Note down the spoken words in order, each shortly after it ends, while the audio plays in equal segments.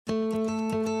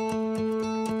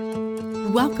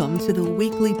Welcome to the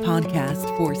weekly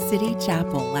podcast for City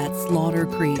Chapel at Slaughter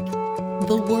Creek,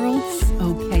 the world's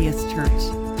okayest church,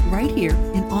 right here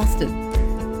in Austin.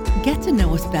 Get to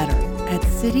know us better at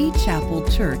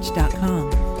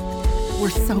citychapelchurch.com. We're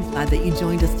so glad that you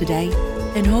joined us today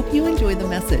and hope you enjoy the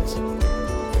message.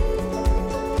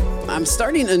 I'm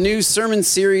starting a new sermon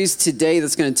series today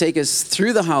that's going to take us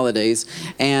through the holidays,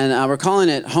 and we're calling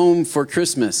it Home for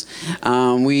Christmas.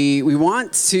 We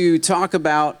want to talk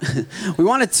about,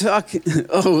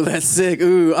 oh, that's sick,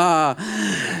 ooh,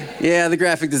 yeah, the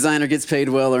graphic designer gets paid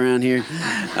well around here.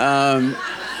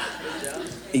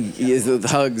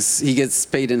 He gets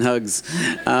paid in hugs.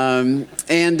 But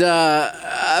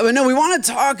no, we want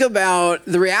to talk about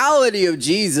the reality of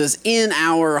Jesus in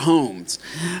our homes.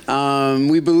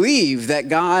 We believe that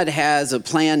God has a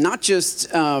plan, not just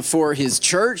for his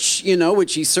church,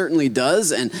 which he certainly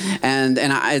does. And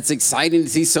it's exciting to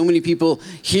see so many people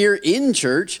here in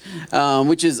church,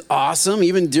 which is awesome.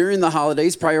 Even during the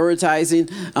holidays,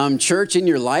 prioritizing church in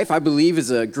your life, I believe,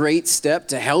 is a great step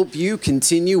to help you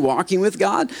continue walking with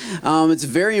God. It's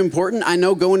very important. I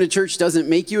know going to church doesn't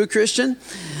make you a Christian.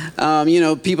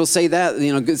 People say that,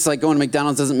 it's like going to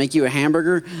McDonald's doesn't make you a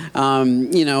hamburger,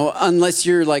 unless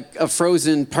you're like a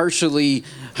frozen, partially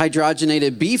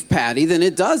hydrogenated beef patty, then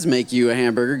it does make you a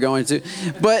hamburger going to.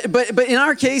 But in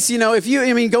our case,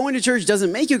 going to church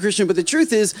doesn't make you a Christian, but the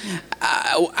truth is,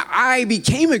 I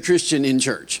became a Christian in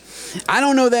church. I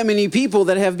don't know that many people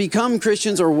that have become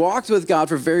Christians or walked with God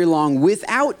for very long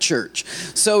without church.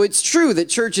 So it's true that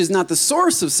church is not the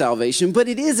source of salvation, but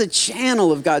it is a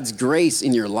channel of God's grace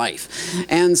in your life.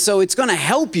 And so it's going to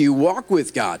help you walk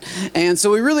with God. And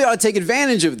so we really ought to take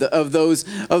advantage of those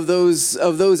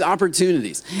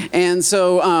opportunities. And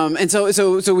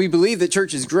so we believe that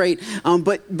church is great.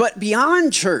 But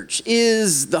beyond church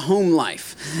is the home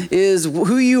life, is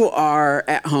who you are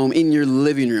at home in your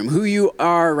living room, who you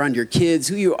are around your kids,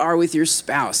 who you are with your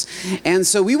spouse. And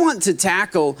so we want to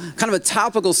tackle kind of a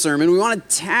topical sermon. We want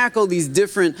to tackle these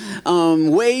different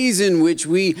ways in which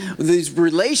these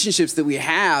relationships that we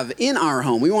have in our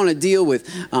home. We want to deal with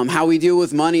how we deal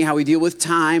with money, how we deal with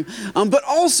time, but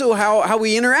also how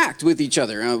we interact with each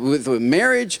other, with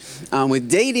marriage, with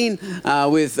dating,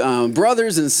 with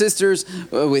brothers and sisters,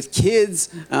 with kids.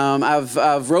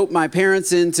 I've roped my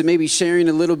parents into maybe sharing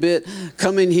a little bit,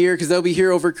 come in here because they'll be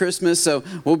here over Christmas. So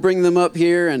we'll bring them up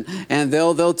here and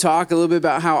they'll talk a little bit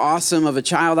about how awesome of a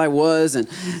child I was. And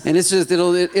it's just,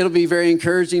 it'll be very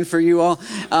encouraging for you all.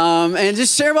 And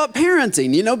just share about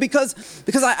parenting, because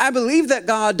I believe that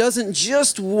God doesn't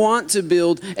just want to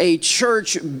build a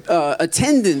church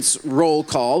attendance roll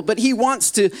call, but he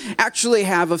wants to actually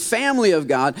have a family of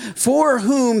God for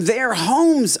whom their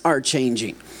homes are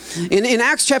changing. In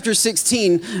Acts chapter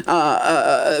 16,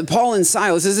 Paul and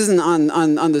Silas, this isn't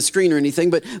on the screen or anything,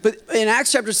 but in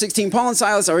Acts chapter 16, Paul and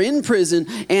Silas are in prison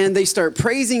and they start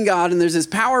praising God, and there's this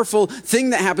powerful thing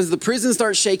that happens. The prison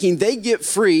starts shaking. They get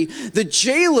free. The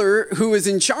jailer who is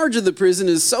in charge of the prison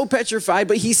is so petrified,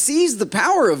 but he sees the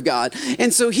power of God.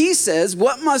 And so he says,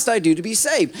 "What must I do to be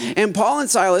saved?" And Paul and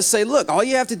Silas say, "Look, all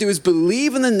you have to do is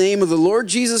believe in the name of the Lord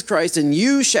Jesus Christ and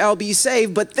you shall be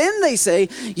saved." But then they say,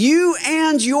 "You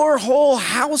and your whole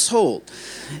household."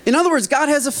 In other words, God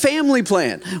has a family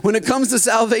plan when it comes to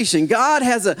salvation. God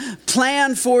has a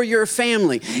plan for your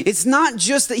family. It's not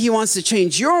just that he wants to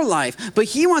change your life, but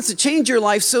he wants to change your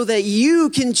life so that you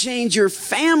can change your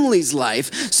family's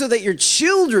life, so that your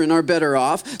children are better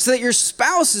off, so that your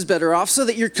spouse is better off, so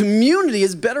that your community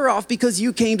is better off because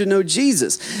you came to know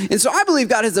Jesus. And so I believe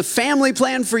God has a family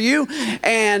plan for you,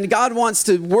 and God wants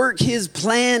to work his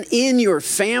plan in your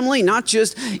family, not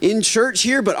just in church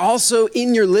here, but also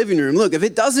in your living room. Look, if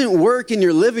it doesn't work in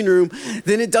your living room,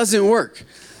 then it doesn't work.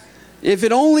 If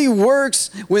it only works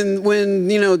when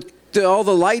all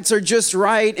the lights are just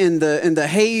right and the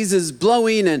haze is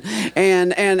blowing and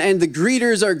the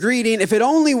greeters are greeting, if it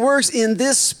only works in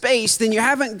this space, then you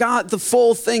haven't got the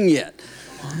full thing yet.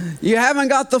 You haven't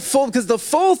got the full, because the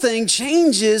full thing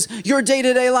changes your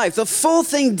day-to-day life. The full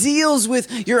thing deals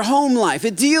with your home life.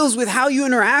 It deals with how you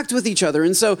interact with each other.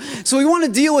 And so we want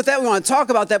to deal with that. We want to talk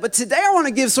about that. But today I want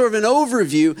to give sort of an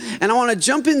overview, and I want to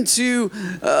jump into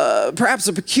perhaps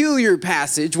a peculiar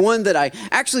passage, one that I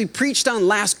actually preached on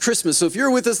last Christmas. So if you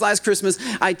were with us last Christmas,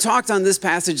 I talked on this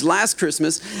passage last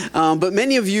Christmas, but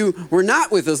many of you were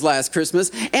not with us last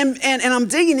Christmas. And I'm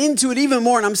digging into it even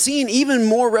more, and I'm seeing even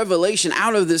more revelation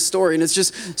out of this story, and it's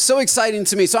just so exciting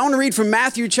to me. So I want to read from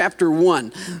Matthew chapter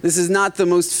 1. This is not the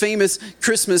most famous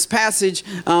Christmas passage,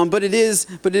 but it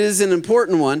is an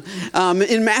important one.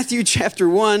 In Matthew chapter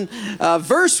 1,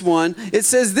 verse 1, it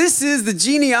says, "This is the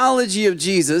genealogy of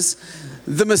Jesus,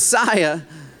 the Messiah,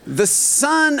 the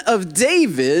son of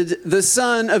David, the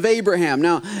son of Abraham.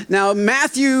 Now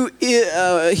Matthew,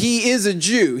 he is a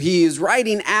Jew. He is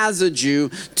writing as a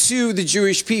Jew to the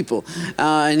Jewish people.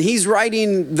 And he's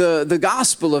writing the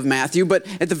Gospel of Matthew. But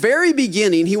at the very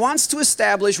beginning, he wants to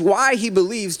establish why he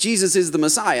believes Jesus is the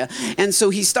Messiah. And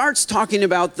so he starts talking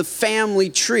about the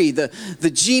family tree, the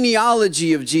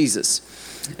genealogy of Jesus.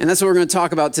 And that's what we're going to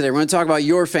talk about today. We're going to talk about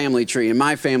your family tree and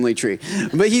my family tree.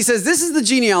 But he says this is the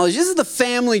genealogy. This is the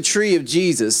family tree of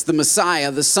Jesus, the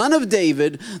Messiah, the son of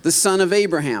David, the son of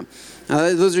Abraham.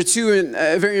 Those are two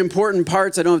very important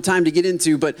parts I don't have time to get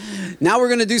into. But now we're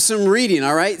going to do some reading,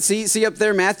 all right? See up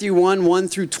there, Matthew 1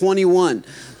 through 21.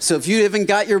 So if you haven't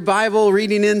got your Bible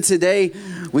reading in today,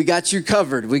 we got you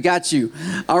covered. We got you.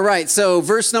 All right, so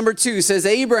verse number 2 says,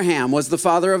 Abraham was the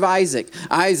father of Isaac.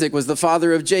 Isaac was the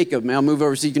father of Jacob. I'll move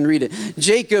over so you can read it.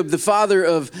 Jacob, the father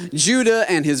of Judah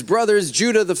and his brothers.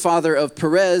 Judah, the father of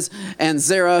Perez and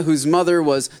Zerah, whose mother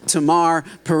was Tamar.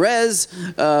 Perez,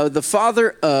 the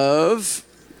father of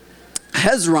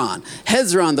Hezron.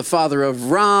 Hezron, the father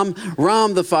of Ram.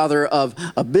 Ram, the father of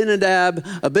Abinadab.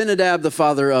 Abinadab, the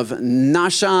father of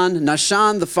Nahshon.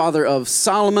 Nahshon, the father of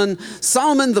Solomon.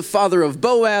 Solomon, the father of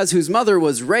Boaz, whose mother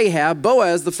was Rahab.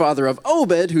 Boaz, the father of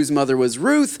Obed, whose mother was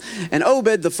Ruth. And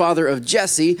Obed, the father of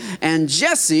Jesse. And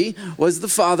Jesse was the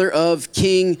father of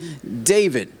King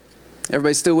David.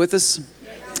 Everybody still with us?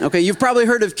 Okay, you've probably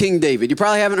heard of King David. You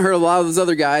probably haven't heard of a lot of those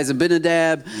other guys,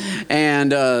 Abinadab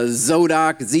and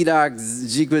Zedek,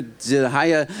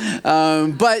 Jehiah.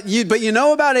 But you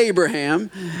know about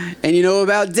Abraham and you know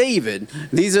about David.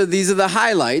 These are the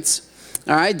highlights.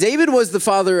 All right, David was the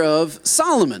father of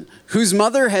Solomon, whose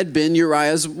mother had been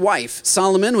Uriah's wife.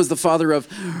 Solomon was the father of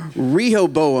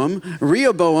Rehoboam.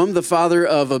 Rehoboam, the father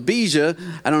of Abijah.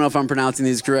 I don't know if I'm pronouncing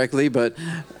these correctly, but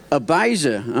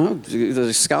Abijah, there's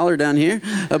a scholar down here.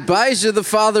 Abijah, the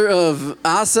father of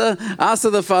Asa. Asa,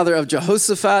 the father of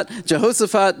Jehoshaphat.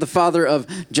 Jehoshaphat, the father of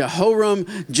Jehoram.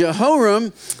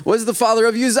 Jehoram was the father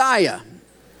of Uzziah.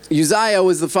 Uzziah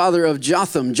was the father of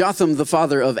Jotham. Jotham, the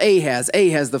father of Ahaz.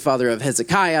 Ahaz, the father of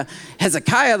Hezekiah.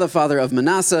 Hezekiah, the father of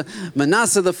Manasseh.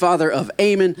 Manasseh, the father of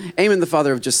Amon. Amon, the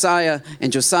father of Josiah.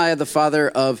 And Josiah, the father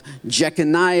of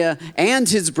Jeconiah and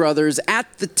his brothers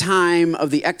at the time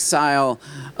of the exile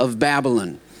of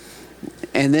Babylon.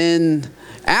 And then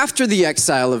after the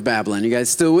exile of Babylon, you guys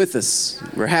still with us?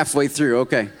 We're halfway through,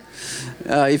 okay.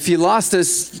 If you lost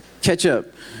us, catch up.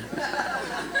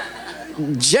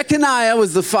 Jeconiah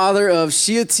was the father of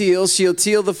Shealtiel.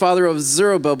 Shealtiel, the father of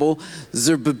Zerubbabel.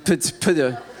 Zerubbabel.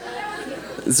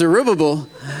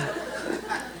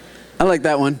 I like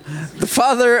that one. The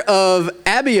father of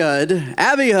Abiud.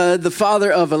 Abiud, the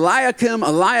father of Eliakim.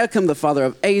 Eliakim, the father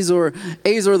of Azor.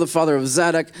 Azor, the father of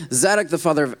Zadok. Zadok, the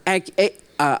father of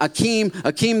Akim.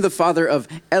 Akim, the father of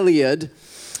Eliud.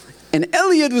 And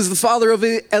Eliud was the father of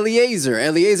Eleazar.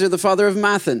 Eleazar, the father of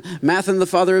Mathan. Mathan, the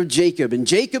father of Jacob. And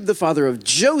Jacob, the father of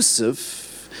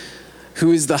Joseph,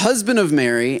 who is the husband of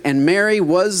Mary. And Mary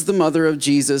was the mother of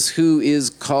Jesus, who is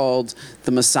called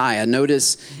the Messiah.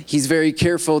 Notice he's very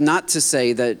careful not to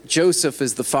say that Joseph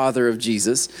is the father of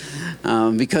Jesus,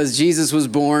 because Jesus was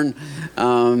born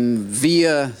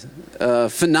via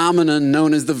phenomenon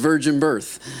known as the virgin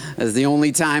birth, as the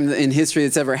only time in history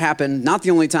that's ever happened. Not the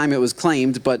only time it was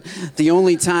claimed, but the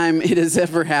only time it has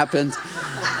ever happened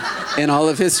in all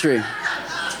of history.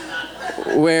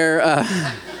 Where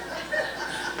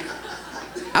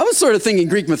I was sort of thinking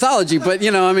Greek mythology, but I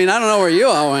don't know where you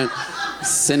all went,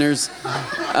 sinners.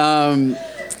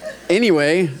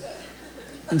 Anyway,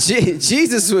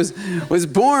 Jesus was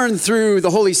born through the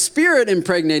Holy Spirit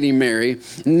impregnating Mary,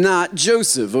 not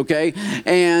Joseph, okay?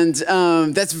 And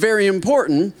that's very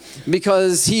important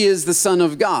because he is the Son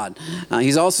of God.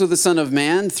 He's also the Son of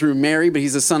Man through Mary, but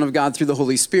he's the Son of God through the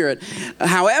Holy Spirit.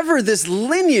 However, this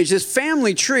lineage, this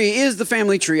family tree is the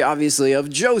family tree, obviously, of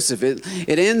Joseph.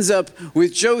 It ends up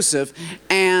with Joseph,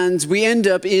 and we end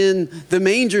up in the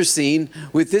manger scene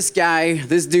with this guy,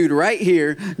 this dude right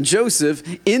here, Joseph,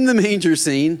 in the manger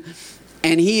scene.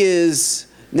 And he is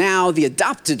now the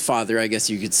adopted father, I guess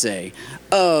you could say,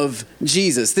 of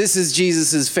Jesus. This is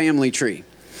Jesus's family tree.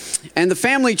 And the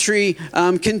family tree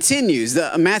continues.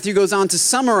 Matthew goes on to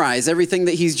summarize everything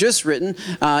that he's just written.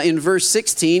 In verse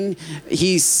 16,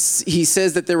 he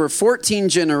says that there were 14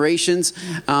 generations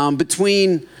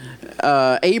between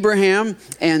Abraham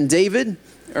and David.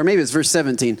 Or maybe it's verse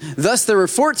 17. Thus there were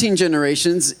 14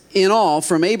 generations in all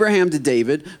from Abraham to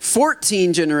David,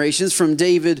 14 generations from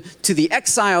David to the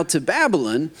exile to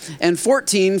Babylon, and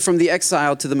 14 from the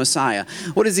exile to the Messiah.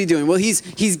 What is he doing? Well, he's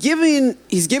giving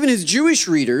his Jewish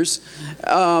readers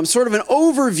sort of an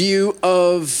overview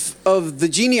of the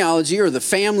genealogy or the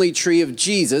family tree of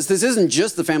Jesus. This isn't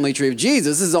just the family tree of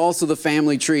Jesus. This is also the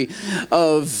family tree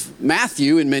of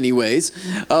Matthew in many ways.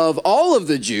 Of all of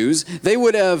the Jews, they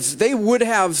would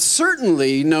have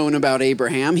certainly known about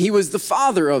Abraham. He was the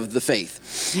father of the faith.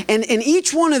 And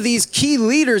each one of these key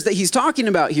leaders that he's talking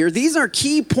about here, these are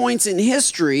key points in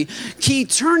history, key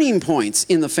turning points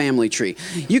in the family tree.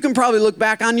 You can probably look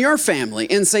back on your family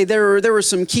and say there were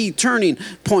some key turning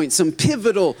points, some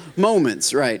pivotal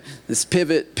moments, right? This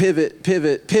pivot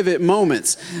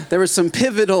moments. There were some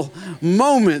pivotal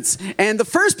moments. And the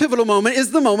first pivotal moment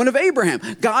is the moment of Abraham.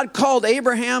 God called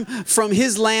Abraham from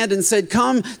his land and said,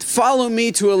 "Come, follow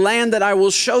me to a land that I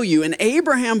will show you." And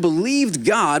Abraham believed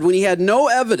God when he had no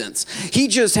evidence. He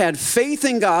just had faith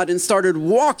in God and started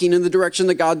walking in the direction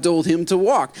that God told him to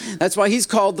walk. That's why he's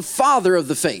called the father of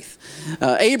the faith.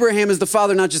 Abraham is the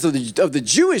father not just of the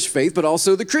Jewish faith, but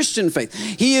also the Christian faith.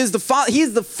 He is the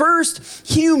first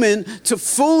human to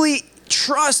fully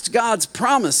trust God's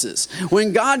promises.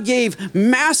 When God gave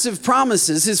massive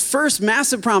promises, his first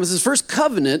massive promise, his first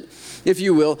covenant, if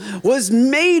you will, was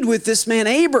made with this man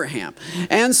Abraham.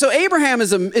 And so Abraham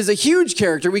is a huge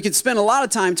character. We could spend a lot of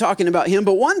time talking about him,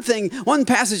 but one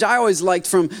passage I always liked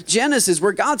from Genesis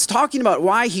where God's talking about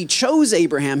why he chose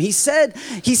Abraham. He said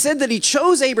that he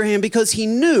chose Abraham because he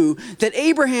knew that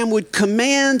Abraham would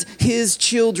command his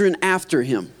children after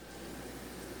him.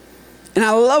 And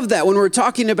I love that when we're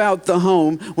talking about the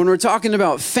home, when we're talking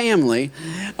about family,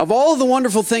 of all the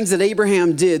wonderful things that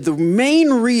Abraham did, the main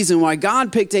reason why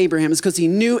God picked Abraham is because he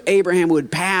knew Abraham would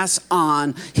pass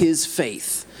on his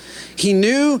faith. He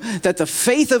knew that the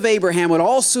faith of Abraham would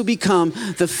also become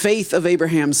the faith of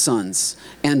Abraham's sons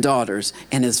and daughters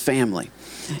and his family.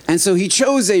 And so he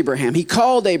chose Abraham, he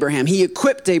called Abraham, he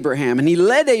equipped Abraham, and he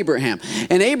led Abraham.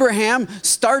 And Abraham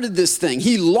started this thing.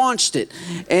 He launched it.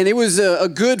 And it was a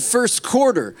good first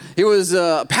quarter. It was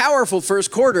a powerful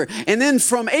first quarter. And then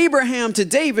from Abraham to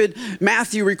David,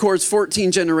 Matthew records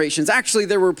 14 generations. Actually,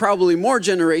 there were probably more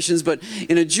generations, but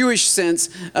in a Jewish sense,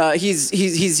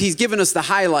 he's given us the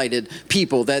highlighted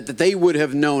people that they would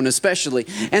have known especially.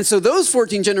 And so those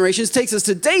 14 generations takes us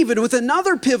to David with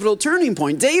another pivotal turning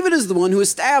point. David is the one who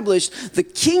established the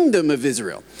kingdom of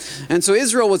Israel. And so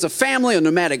Israel was a family, a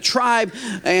nomadic tribe,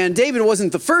 and David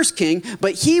wasn't the first king,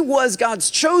 but he was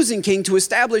God's chosen king to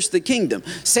establish the kingdom.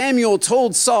 Samuel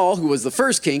told Saul, who was the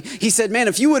first king, he said, "Man,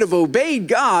 if you would have obeyed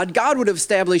God, God would have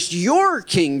established your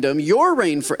kingdom, your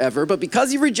reign forever. But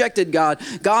because you rejected God,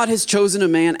 God has chosen a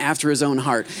man after his own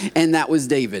heart." And that was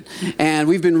David. And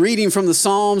we've been reading from the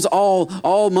Psalms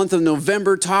all month of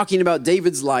November, talking about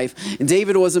David's life. And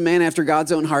David was a man after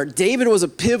God's own heart. David was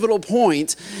a pivotal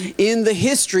point in the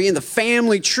history, in the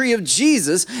family tree of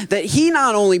Jesus, that he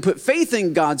not only put faith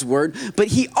in God's word, but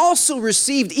he also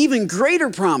received even greater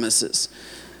promises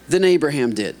than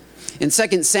Abraham did. In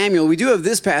 2 Samuel, we do have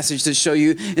this passage to show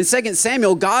you. In 2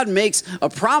 Samuel, God makes a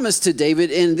promise to David,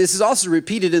 and this is also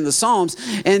repeated in the Psalms.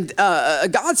 And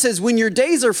God says, "When your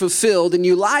days are fulfilled and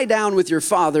you lie down with your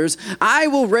fathers, I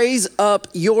will raise up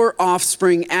your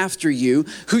offspring after you,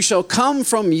 who shall come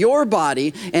from your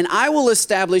body, and I will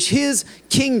establish his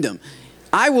kingdom."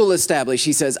 I will establish,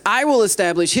 he says, I will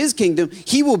establish his kingdom.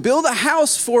 He will build a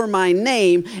house for my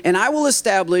name, and I will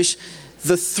establish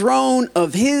the throne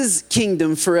of his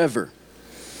kingdom forever.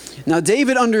 Now,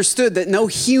 David understood that no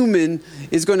human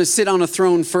is going to sit on a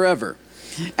throne forever.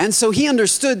 And so he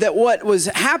understood that what was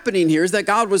happening here is that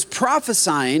God was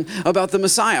prophesying about the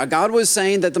Messiah. God was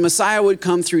saying that the Messiah would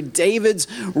come through David's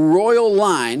royal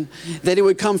line, that it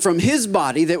would come from his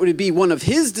body, that it would be one of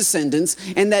his descendants,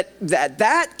 and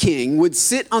that king would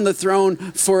sit on the throne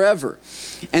forever.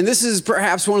 And this is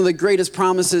perhaps one of the greatest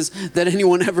promises that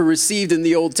anyone ever received in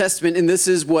the Old Testament. And this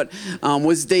is what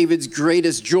was David's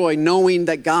greatest joy, knowing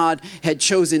that God had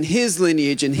chosen his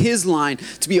lineage and his line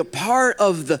to be a part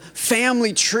of the family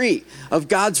tree of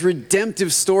God's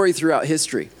redemptive story throughout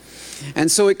history.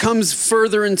 And so it comes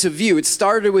further into view. It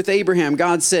started with Abraham.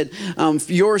 God said,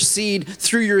 your seed,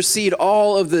 through your seed,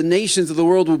 all of the nations of the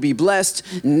world will be blessed.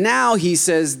 Now he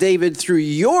says, David, through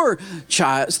your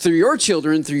children,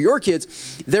 through your kids,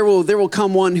 there will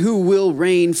come one who will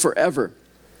reign forever.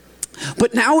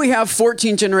 But now we have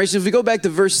 14 generations. If we go back to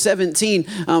verse 17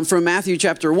 from Matthew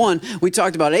chapter 1, we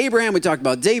talked about Abraham, we talked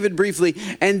about David briefly,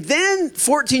 and then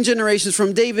 14 generations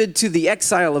from David to the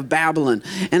exile of Babylon.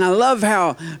 And I love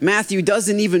how Matthew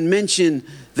doesn't even mention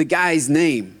the guy's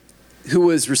name who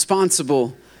was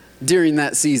responsible during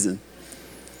that season.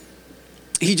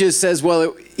 He just says,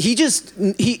 well,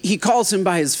 he calls him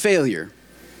by his failure.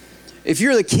 If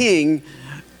you're the king,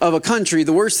 of a country,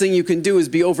 the worst thing you can do is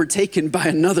be overtaken by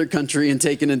another country and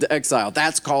taken into exile.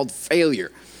 That's called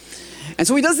failure. And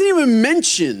so he doesn't even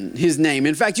mention his name.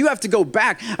 In fact, you have to go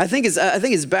back. I think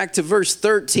it's back to verse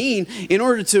 13 in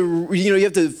order to, you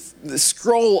have to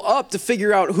scroll up to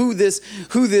figure out who this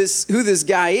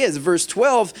guy is. Verse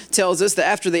 12 tells us that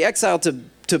after they exiled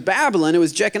to Babylon, it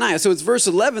was Jeconiah. So it's verse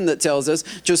 11 that tells us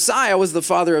Josiah was the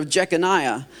father of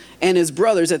Jeconiah and his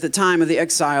brothers at the time of the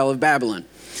exile of Babylon.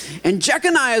 And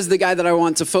Jeconiah is the guy that I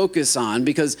want to focus on,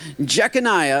 because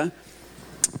Jeconiah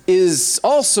is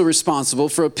also responsible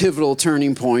for a pivotal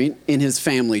turning point in his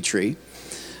family tree,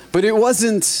 but it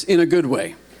wasn't in a good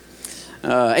way.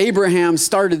 Abraham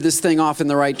started this thing off in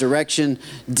the right direction.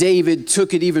 David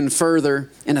took it even further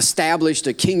and established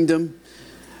a kingdom.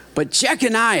 But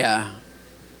Jeconiah,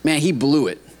 man, he blew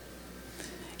it.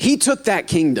 He took that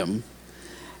kingdom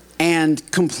and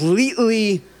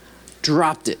completely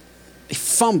dropped it. He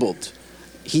fumbled.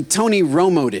 He Tony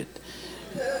Romo'd it.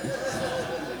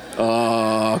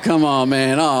 Oh, come on,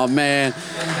 man. Oh, man.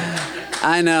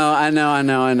 I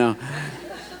know.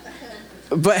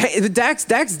 But hey,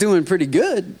 Dak's doing pretty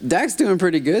good. Dak's doing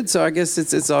pretty good, so I guess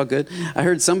it's all good. I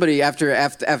heard somebody after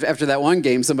that one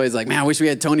game, somebody's like, "Man, I wish we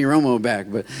had Tony Romo back."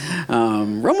 But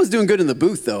Romo's doing good in the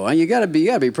booth, though. You gotta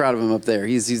be proud of him up there.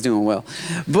 He's doing well.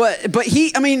 But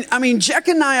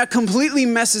Jeconiah completely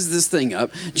messes this thing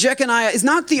up. Jeconiah is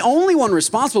not the only one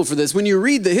responsible for this. When you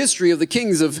read the history of the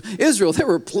kings of Israel, there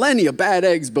were plenty of bad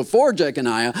eggs before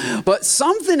Jeconiah. But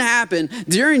something happened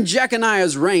during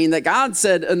Jeconiah's reign that God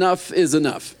said enough is enough.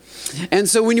 And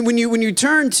so when you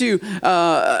turn to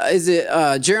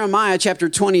Jeremiah chapter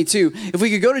 22, if we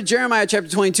could go to Jeremiah chapter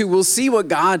 22, we'll see what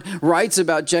God writes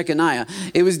about Jeconiah.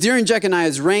 It was during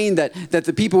Jeconiah's reign that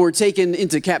the people were taken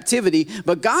into captivity.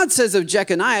 But God says of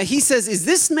Jeconiah, he says, "Is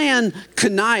this man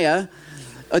Coniah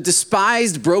a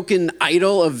despised, broken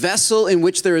idol, a vessel in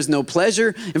which there is no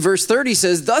pleasure?" And verse 30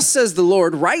 says, "Thus says the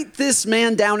Lord, write this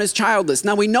man down as childless."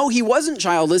 Now we know he wasn't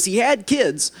childless, he had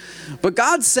kids. But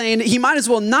God's saying he might as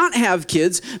well not have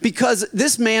kids, because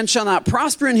this man shall not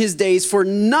prosper in his days, for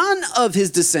none of his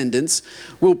descendants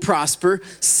will prosper,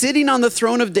 sitting on the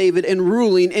throne of David and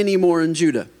ruling anymore in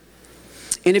Judah.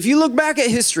 And if you look back at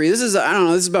history, this is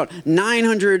about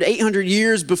 900, 800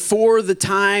 years before the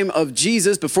time of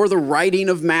Jesus, before the writing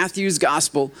of Matthew's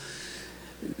gospel.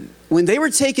 When they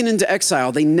were taken into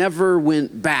exile, they never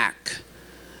went back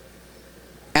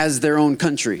as their own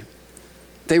country.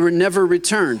 They were never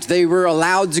returned. They were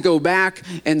allowed to go back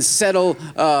and settle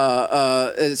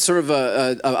sort of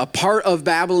a part of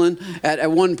Babylon at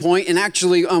one point. And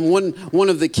actually, one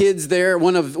of the kids there,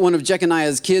 one of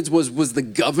Jeconiah's kids was the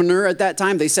governor at that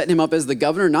time. They set him up as the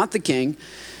governor, not the king.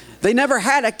 They never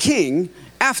had a king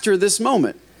after this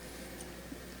moment.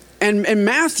 And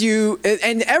Matthew,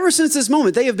 and ever since this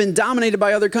moment, they have been dominated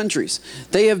by other countries.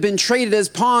 They have been traded as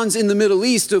pawns in the Middle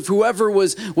East of whoever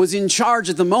was in charge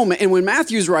at the moment. And when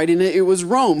Matthew's writing it, it was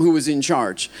Rome who was in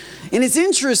charge. And it's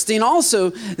interesting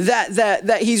also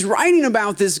that he's writing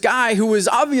about this guy who was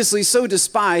obviously so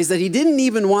despised that he didn't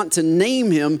even want to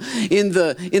name him in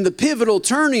the pivotal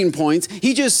turning points.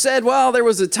 He just said, well, there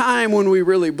was a time when we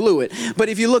really blew it. But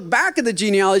if you look back at the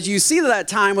genealogy, you see that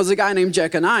time was a guy named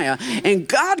Jeconiah. And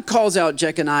God calls out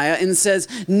Jeconiah and says,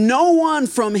 no one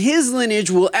from his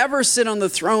lineage will ever sit on the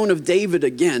throne of David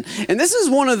again. And this is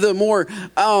one of the more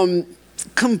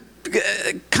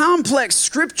complex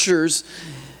scriptures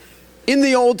in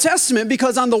the Old Testament,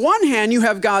 because on the one hand, you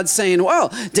have God saying,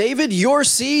 well, David, your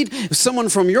seed, someone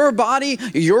from your body,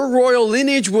 your royal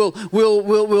lineage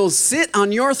will sit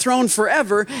on your throne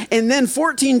forever. And then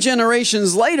 14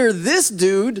 generations later, this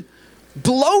dude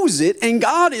blows it, and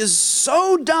God is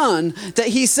so done that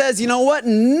he says, you know what?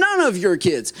 None of your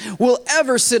kids will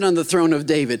ever sit on the throne of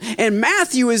David. And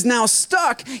Matthew is now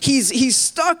stuck. He's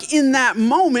stuck in that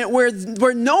moment where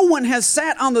no one has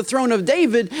sat on the throne of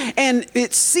David, and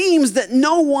it seems that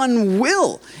no one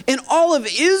will. And all of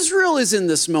Israel is in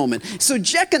this moment. So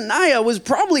Jeconiah was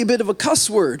probably a bit of a cuss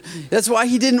word. That's why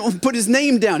he didn't put his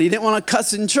name down. He didn't want to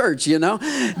cuss in church,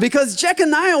 because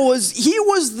Jeconiah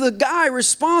was the guy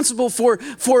responsible for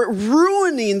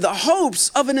ruining the hopes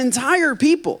of an entire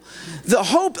people. The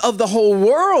hope of the whole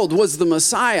world was the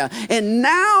Messiah. And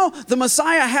now the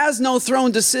Messiah has no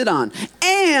throne to sit on.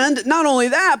 And not only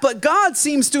that, but God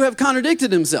seems to have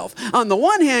contradicted himself. On the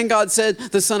one hand, God said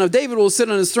the son of David will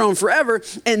sit on his throne forever.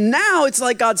 And now it's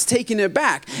like God's taking it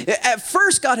back. At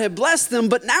first, God had blessed them,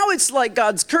 but now it's like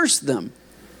God's cursed them.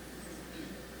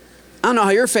 I don't know how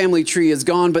your family tree has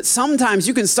gone, but sometimes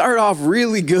you can start off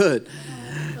really good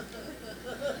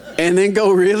and then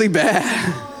go really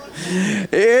bad.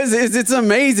 It's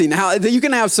amazing how you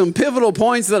can have some pivotal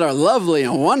points that are lovely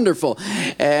and wonderful,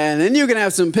 and then you can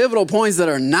have some pivotal points that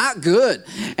are not good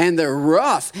and they're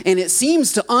rough, and it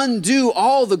seems to undo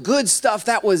all the good stuff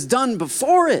that was done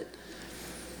before it.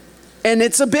 And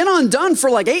it's been undone for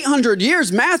like 800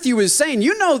 years. Matthew is saying,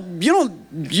 you know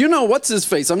what's his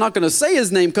face? I'm not going to say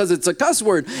his name because it's a cuss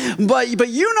word. But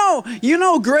you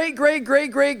know great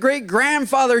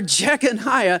grandfather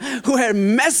Jeconiah, who had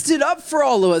messed it up for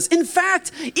all of us. In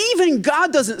fact, even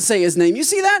God doesn't say his name. You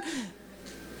see that?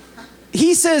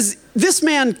 He says, this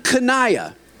man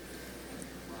Coniah.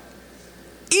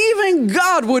 Even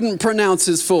God wouldn't pronounce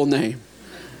his full name.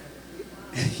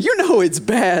 You know it's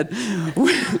bad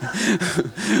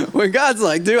when God's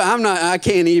like, dude, I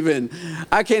can't even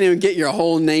get your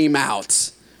whole name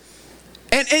out.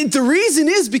 And the reason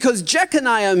is because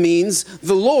Jeconiah means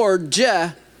the Lord,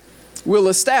 will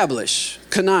establish.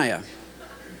 Coniah.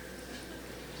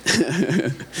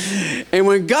 And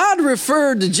when God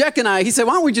referred to Jeconiah, he said,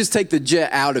 why don't we just take the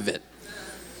out of it?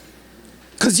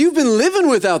 Because you've been living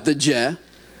without the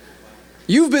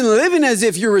You've been living as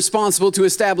if you're responsible to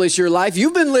establish your life.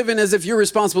 You've been living as if you're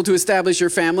responsible to establish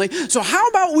your family. So how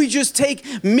about we just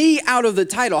take me out of the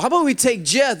title? How about we take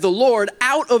the Lord,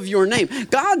 out of your name?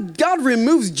 God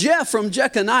removes from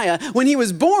Jeconiah. When he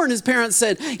was born, his parents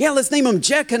said, yeah, let's name him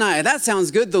Jeconiah. That sounds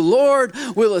good. The Lord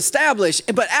will establish.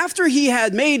 But after he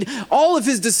had made all of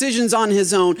his decisions on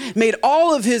his own, made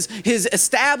all of his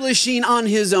establishing on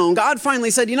his own, God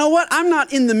finally said, you know what? I'm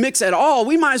not in the mix at all.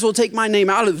 We might as well take my name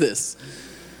out of this.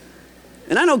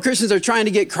 And I know Christians are trying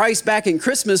to get Christ back in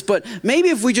Christmas, but maybe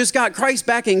if we just got Christ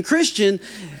back in Christian,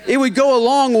 it would go a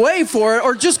long way for it.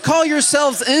 Or just call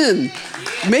yourselves in.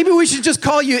 Maybe we should just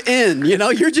call you in.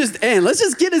 You're just in. Let's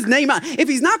just get his name out. If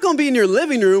he's not going to be in your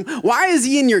living room, why is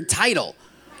he in your title?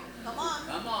 Come on.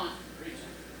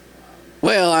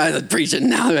 Well, I'm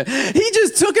preaching now. He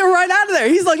just took it right out of there.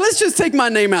 He's like, let's just take my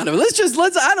name out of it.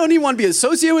 I don't even want to be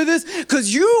associated with this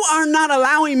because you are not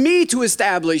allowing me to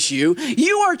establish you.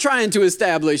 You are trying to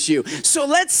establish you. So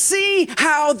let's see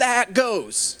how that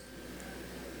goes.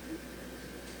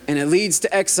 And it leads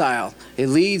to exile. It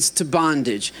leads to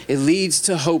bondage. It leads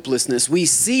to hopelessness. We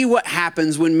see what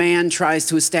happens when man tries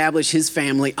to establish his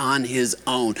family on his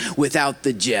own without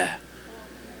the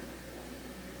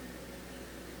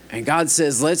And God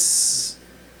says, let's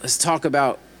talk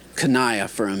about Coniah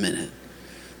for a minute.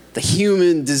 The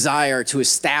human desire to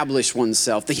establish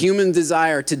oneself, the human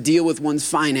desire to deal with one's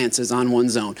finances on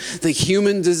one's own, the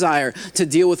human desire to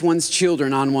deal with one's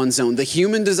children on one's own, the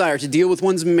human desire to deal with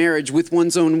one's marriage with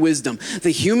one's own wisdom,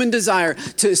 the human desire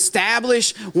to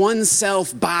establish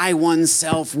oneself by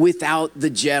oneself without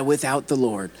without the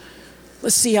Lord.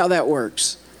 Let's see how that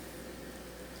works.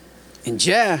 And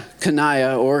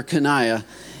Coniah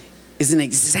is an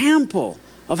example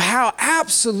of how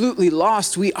absolutely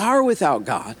lost we are without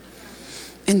God.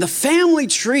 And the family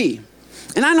tree,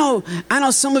 and I know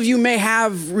some of you may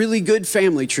have really good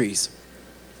family trees.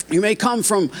 You may come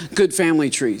from good family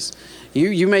trees.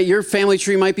 Your family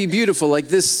tree might be beautiful, like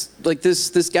this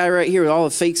guy right here with all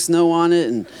the fake snow on it,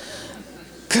 and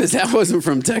because that wasn't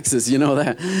from Texas, you know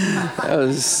that. That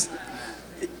was.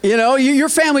 Your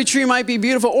family tree might be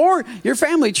beautiful, or your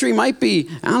family tree might be,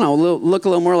 look a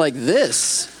little more like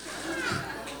this.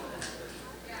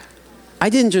 I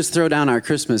didn't just throw down our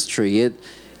Christmas tree.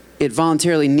 It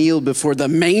voluntarily kneeled before the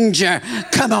manger.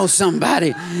 Come on,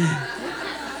 somebody.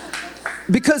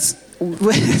 Because,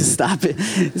 stop it.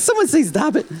 Someone say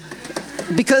stop it.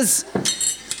 Because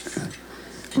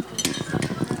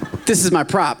this is my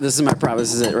prop. This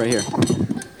is it right here.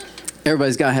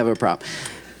 Everybody's got to have a prop.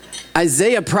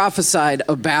 Isaiah prophesied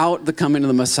about the coming of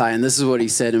the Messiah, and this is what he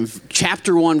said in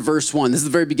chapter 1, verse 1. This is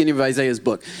the very beginning of Isaiah's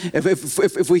book.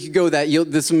 If we could go that,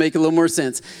 this will make a little more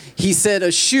sense. He said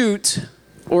a shoot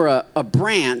or a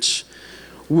branch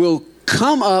will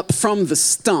come up from the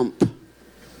stump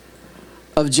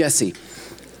of Jesse.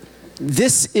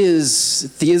 This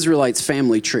is the Israelites'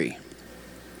 family tree.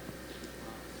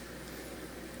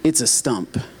 It's a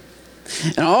stump.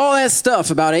 And all that stuff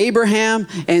about Abraham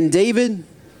and David,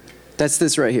 that's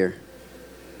this right here.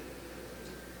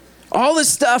 All the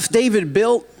stuff David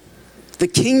built, the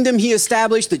kingdom he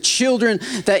established, the children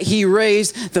that he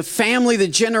raised, the family, the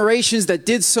generations that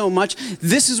did so much.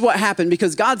 This is what happened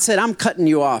because God said, I'm cutting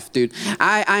you off, dude.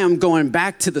 I am going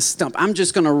back to the stump. I'm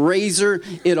just going to razor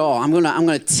it all. I'm going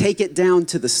to take it down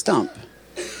to the stump.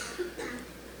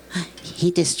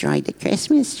 He destroyed the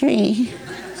Christmas tree.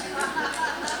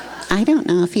 I don't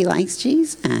know if he likes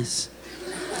Jesus.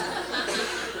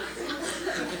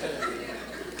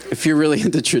 If you're really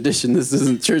into tradition, this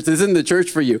isn't church. This isn't the church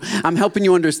for you. I'm helping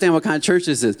you understand what kind of church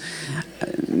this is.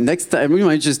 Next time, we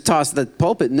might just toss the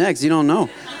pulpit next. You don't know.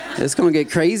 It's going to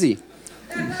get crazy.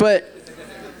 But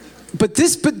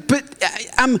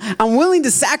I'm willing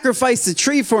to sacrifice the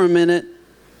tree for a minute.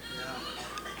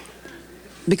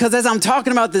 Because as I'm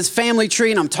talking about this family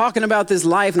tree and I'm talking about this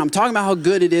life and I'm talking about how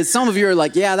good it is, some of you are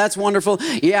like, yeah, that's wonderful.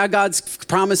 Yeah, God's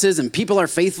promises and people are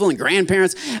faithful and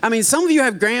grandparents. I mean, some of you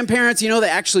have grandparents, that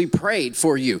actually prayed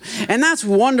for you. And that's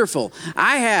wonderful.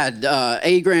 I had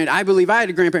I believe I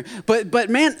had a grandparent. But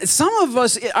man, some of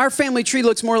us, our family tree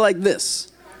looks more like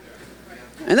this.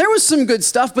 And there was some good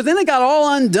stuff, but then it got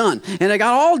all undone and it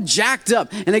got all jacked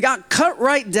up and it got cut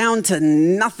right down to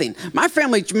nothing. My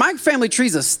family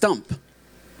tree's a stump.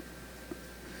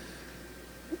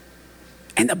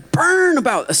 And the burn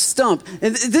about a stump.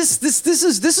 And this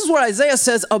is what Isaiah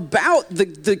says about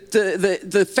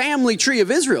the family tree of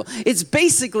Israel. It's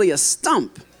basically a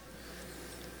stump.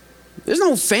 There's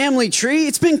no family tree.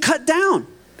 It's been cut down.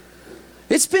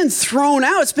 It's been thrown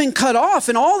out. It's been cut off.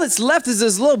 And all that's left is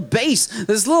this little base,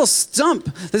 this little stump,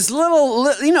 this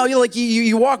little,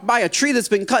 you walk by a tree that's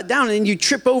been cut down and you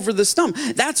trip over the stump.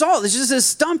 That's all. It's just a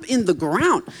stump in the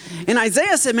ground. And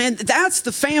Isaiah said, man, that's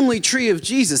the family tree of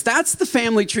Jesus. That's the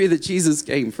family tree that Jesus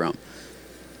came from.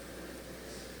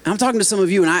 And I'm talking to some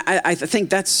of you, and I think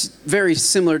that's very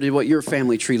similar to what your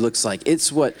family tree looks like.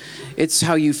 It's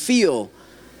how you feel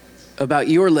about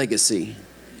your legacy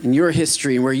and your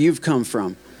history and where you've come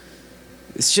from.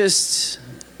 It's just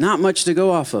not much to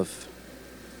go off of.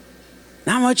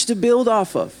 Not much to build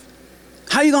off of.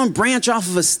 How are you going to branch off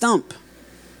of a stump?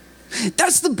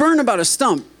 That's the burn about a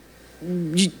stump.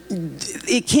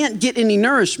 It can't get any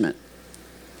nourishment.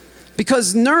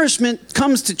 Because nourishment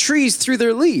comes to trees through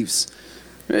their leaves.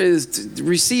 It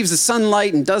receives the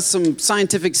sunlight and does some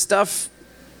scientific stuff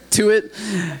to it.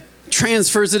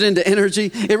 Transfers it into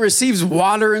energy. It receives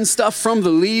water and stuff from the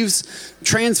leaves,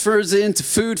 transfers it into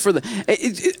food for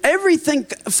everything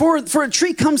for a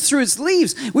tree comes through its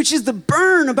leaves, which is the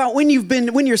burn about when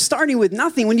you're starting with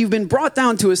nothing, when you've been brought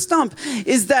down to a stump,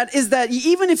 is that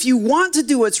even if you want to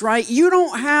do what's right, you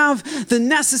don't have the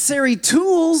necessary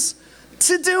tools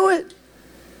to do it.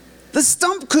 The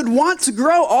stump could want to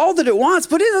grow all that it wants,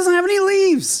 but it doesn't have any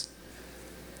leaves.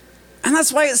 And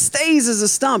that's why it stays as a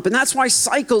stump. And that's why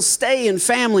cycles stay in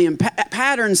family and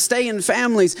patterns stay in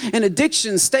families and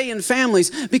addictions stay in families.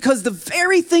 Because the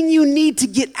very thing you need to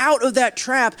get out of that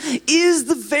trap is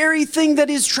the very thing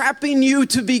that is trapping you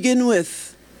to begin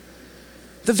with.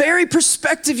 The very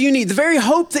perspective you need, the very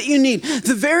hope that you need,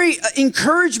 the very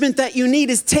encouragement that you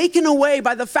need is taken away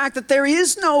by the fact that there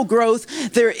is no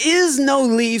growth, there is no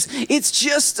leaves, it's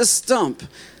just a stump.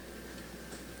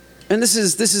 And this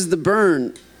is the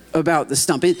burn about the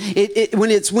stump.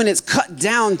 When it's cut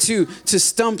down to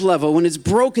stump level, when it's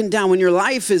broken down, when your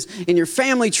life is and your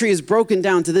family tree is broken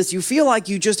down to this, you feel like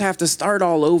you just have to start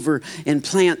all over and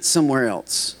plant somewhere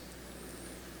else.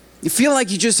 You feel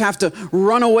like you just have to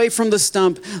run away from the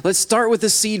stump. Let's start with the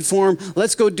seed form.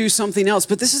 Let's go do something else.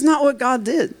 But this is not what God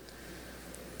did.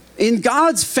 In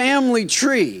God's family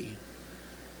tree,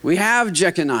 we have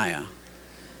Jeconiah.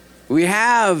 We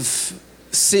have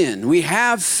sin, we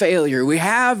have failure, we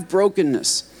have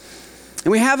brokenness,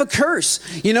 and we have a curse.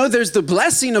 There's the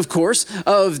blessing, of course,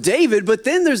 of David, but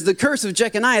then there's the curse of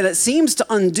Jeconiah that seems to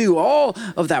undo all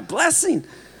of that blessing.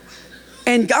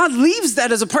 And God leaves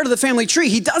that as a part of the family tree.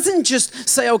 He doesn't just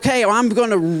say, okay, I'm going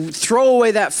to throw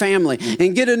away that family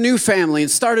and get a new family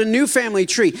and start a new family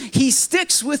tree. He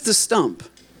sticks with the stump.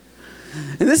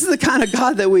 And this is the kind of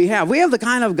God that we have. We have the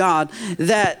kind of God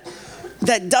that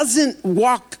doesn't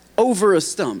walk over a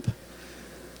stump,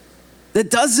 that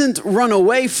doesn't run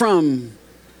away from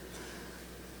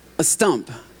a stump.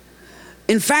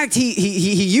 In fact, he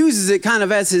uses it kind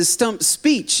of as his stump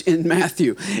speech in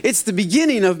Matthew. It's the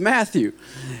beginning of Matthew.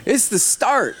 It's the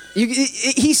start.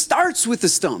 He starts with the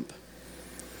stump.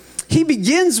 He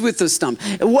begins with the stump.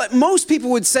 What most people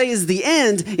would say is the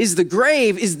end, is the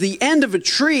grave, is the end of a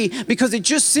tree because it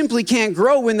just simply can't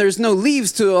grow when there's no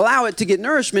leaves to allow it to get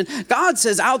nourishment. God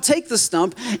says, I'll take the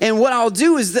stump, and what I'll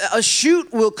do is that a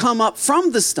shoot will come up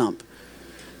from the stump.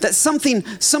 That something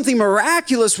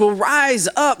miraculous will rise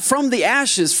up from the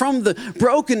ashes, from the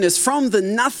brokenness, from the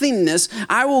nothingness.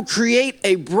 I will create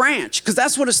a branch, because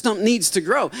that's what a stump needs to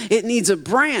grow. It needs a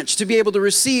branch to be able to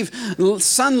receive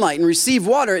sunlight and receive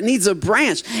water. It needs a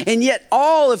branch. And yet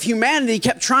all of humanity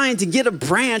kept trying to get a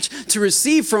branch to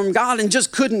receive from God and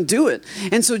just couldn't do it.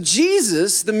 And so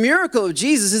Jesus, the miracle of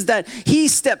Jesus is that he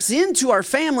steps into our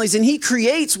families and he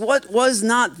creates what was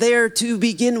not there to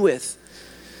begin with.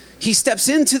 He steps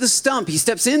into the stump. He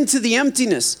steps into the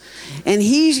emptiness. And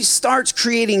he starts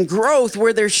creating growth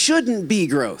where there shouldn't be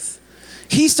growth.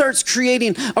 He starts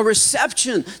creating a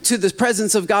reception to the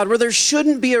presence of God where there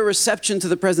shouldn't be a reception to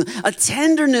the presence. A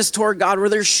tenderness toward God where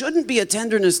there shouldn't be a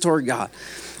tenderness toward God.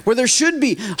 Where there should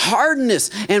be hardness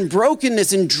and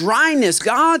brokenness and dryness.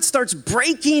 God starts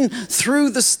breaking through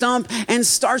the stump and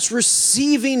starts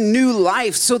receiving new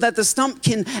life so that the stump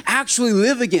can actually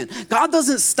live again. God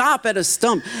doesn't stop at a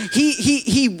stump.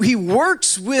 He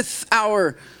works with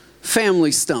our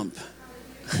family stump.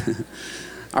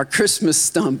 Our Christmas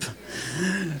stump.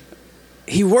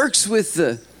 He works with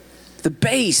the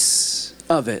base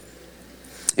of it.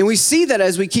 And we see that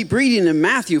as we keep reading in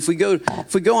Matthew. If we go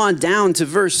on down to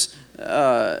verse,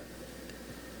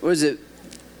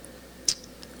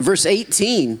 verse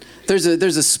 18, there's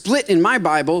a split in my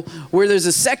Bible where there's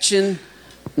a section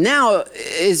now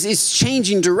is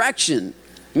changing direction.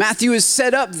 Matthew has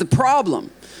set up the problem.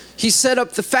 He set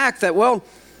up the fact that, well,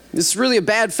 this is really a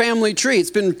bad family tree.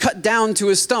 It's been cut down to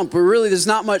a stump where really there's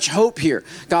not much hope here.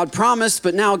 God promised,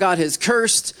 but now God has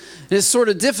cursed. And it's sort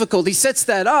of difficult. He sets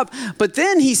that up, but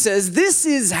then he says, this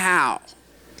is how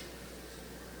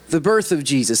the birth of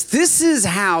Jesus. This is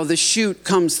how the shoot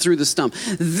comes through the stump.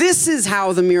 This is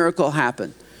how the miracle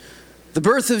happened. The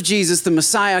birth of Jesus, the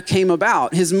Messiah, came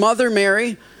about. His mother,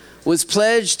 Mary, was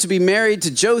pledged to be married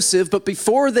to Joseph, but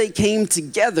before they came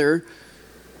together,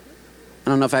 I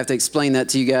don't know if I have to explain that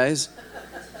to you guys.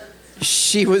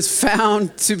 She was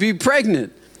found to be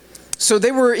pregnant. So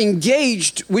they were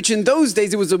engaged, which in those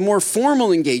days, it was a more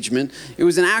formal engagement. It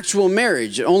was an actual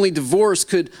marriage. Only divorce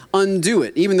could undo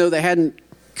it. Even though they hadn't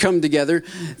come together,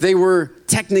 they were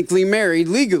technically married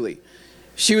legally.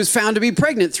 She was found to be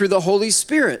pregnant through the Holy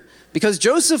Spirit. Because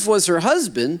Joseph was her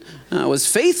husband, was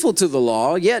faithful to the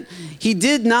law, yet he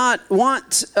did not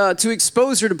want to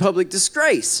expose her to public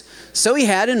disgrace. So he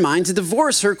had in mind to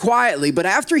divorce her quietly. But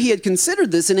after he had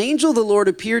considered this, an angel of the Lord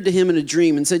appeared to him in a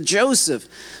dream and said, Joseph,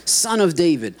 son of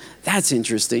David. That's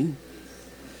interesting.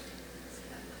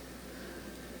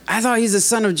 I thought he's the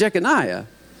son of Jeconiah.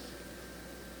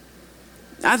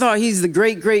 I thought he's the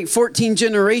great 14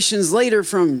 generations later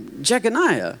from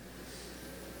Jeconiah.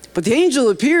 But the angel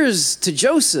appears to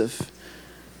Joseph,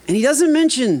 and he doesn't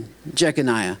mention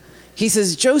Jeconiah. He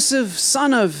says, Joseph,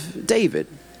 son of David.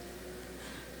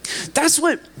 That's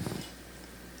what's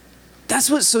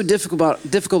so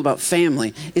difficult about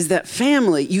family, is that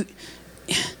family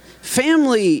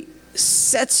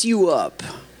sets you up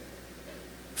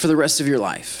for the rest of your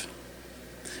life.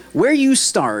 Where you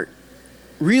start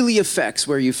really affects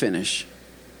where you finish.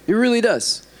 It really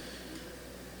does.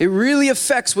 It really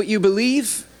affects what you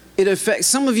believe. It affects,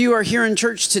 some of you are here in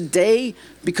church today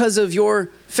because of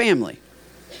your family.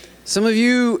 Some of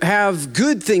you have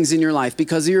good things in your life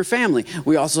because of your family.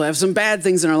 We also have some bad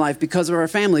things in our life because of our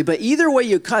family. But either way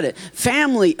you cut it,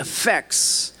 family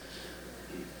affects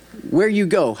where you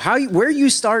go. Where you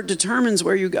start determines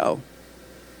where you go.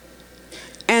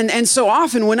 And so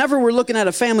often, whenever we're looking at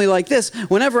a family like this,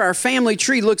 whenever our family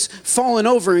tree looks fallen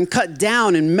over and cut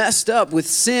down and messed up with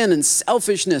sin and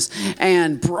selfishness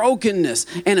and brokenness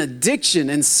and addiction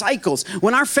and cycles,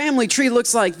 when our family tree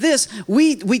looks like this,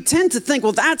 we tend to think,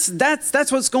 well, that's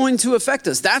what's going to affect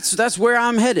us. That's where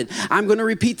I'm headed. I'm going to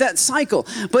repeat that cycle.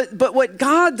 But what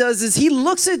God does is He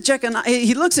looks at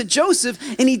Joseph,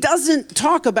 and He doesn't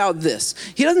talk about this.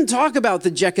 He doesn't talk about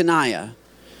the Jeconiah.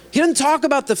 He doesn't talk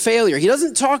about the failure. He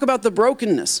doesn't talk about the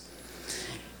brokenness.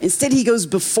 Instead, he goes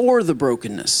before the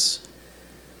brokenness.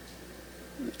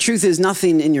 The truth is,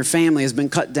 nothing in your family has been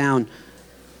cut down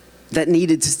that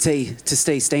needed to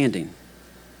stay standing.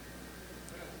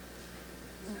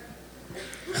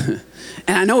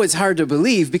 And I know it's hard to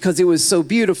believe because it was so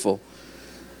beautiful.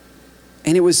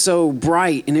 And it was so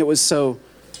bright, and it was so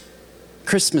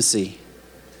Christmassy.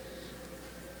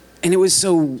 And it was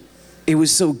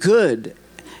so good.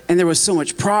 And there was so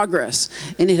much progress,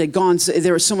 and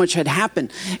there was so much had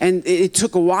happened, and it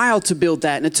took a while to build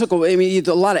that, and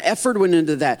a lot of effort went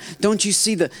into that. Don't you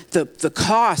see the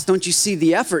cost? Don't you see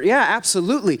the effort? Yeah,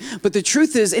 absolutely. But the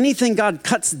truth is, anything God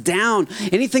cuts down,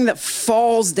 anything that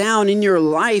falls down in your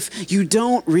life, you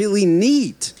don't really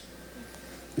need.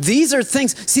 These are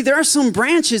things. See, there are some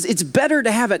branches. It's better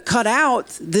to have it cut out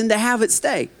than to have it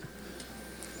stay.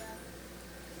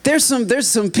 There's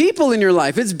some people in your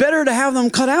life. It's better to have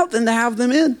them cut out than to have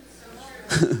them in.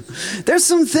 There's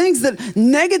some things that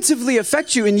negatively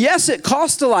affect you. And yes, it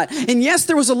cost a lot. And yes,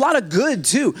 there was a lot of good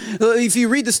too. If you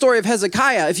read the story of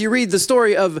Hezekiah, if you read the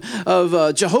story of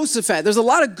Jehoshaphat, there's a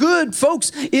lot of good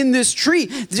folks in this tree.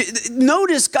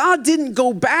 Notice God didn't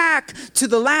go back to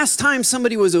the last time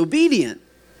somebody was obedient.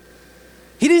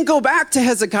 He didn't go back to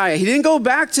Hezekiah. He didn't go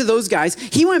back to those guys.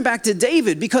 He went back to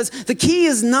David, because the key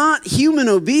is not human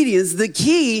obedience. The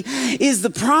key is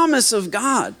the promise of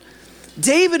God.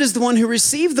 David is the one who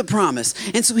received the promise.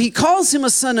 And so he calls him a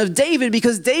son of David,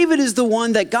 because David is the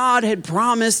one that God had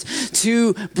promised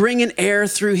to bring an heir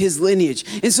through his lineage.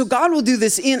 And so God will do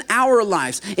this in our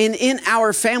lives and in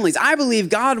our families. I believe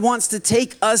God wants to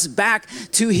take us back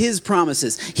to his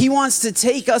promises. He wants to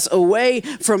take us away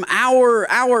from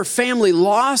our family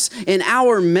loss and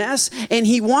our mess. And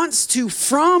he wants to,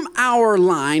 from our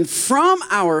line, from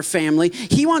our family,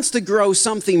 he wants to grow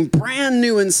something brand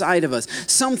new inside of us,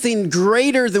 something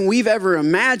greater than we've ever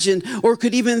imagined or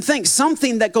could even think,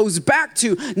 something that goes back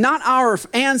to not our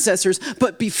ancestors,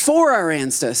 but before our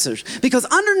ancestors. Because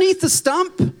underneath the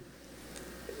stump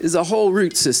is a whole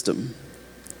root system.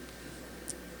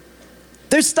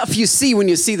 There's stuff you see when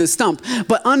you see the stump,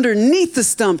 but underneath the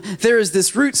stump, there is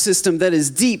this root system that is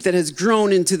deep, that has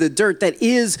grown into the dirt, that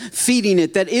is feeding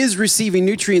it, that is receiving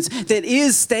nutrients, that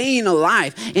is staying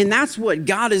alive. And that's what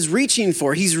God is reaching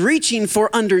for. He's reaching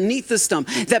for underneath the stump,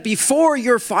 that before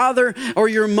your father or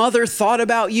your mother thought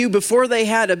about you, before they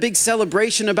had a big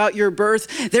celebration about your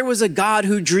birth, there was a God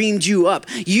who dreamed you up.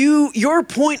 Your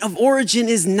point of origin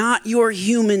is not your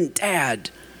human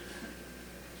dad.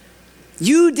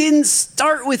 You didn't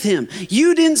start with him.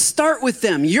 You didn't start with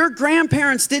them. Your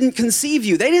grandparents didn't conceive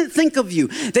you. They didn't think of you.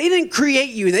 They didn't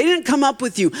create you. They didn't come up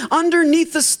with you.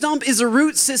 Underneath the stump is a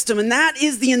root system, and that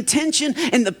is the intention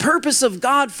and the purpose of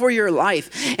God for your life.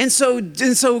 And so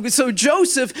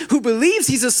Joseph, who believes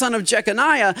he's a son of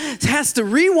Jeconiah, has to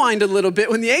rewind a little bit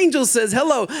when the angel says,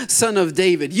 "Hello, son of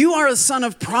David. You are a son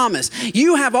of promise.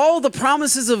 You have all the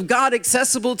promises of God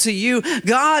accessible to you.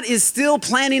 God is still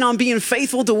planning on being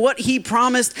faithful to what he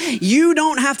promised. You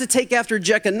don't have to take after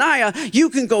Jeconiah. You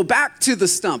can go back to the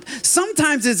stump."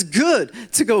 Sometimes it's good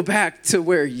to go back to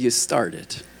where you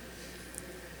started,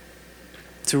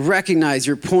 to recognize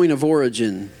your point of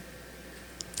origin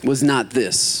was not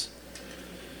this.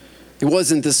 It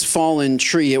wasn't this fallen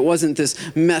tree. It wasn't this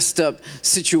messed up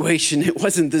situation. It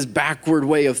wasn't this backward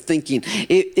way of thinking.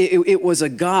 It was a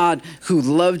God who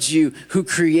loved you, who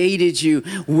created you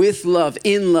with love,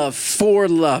 in love, for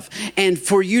love, and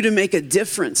for you to make a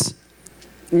difference.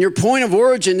 And your point of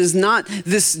origin is not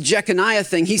this Jeconiah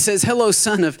thing. He says, "Hello,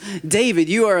 son of David.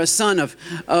 You are a son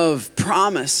of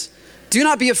promise. Do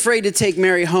not be afraid to take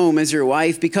Mary home as your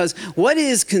wife, because what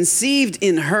is conceived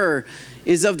in her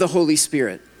is of the Holy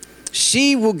Spirit.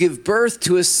 She will give birth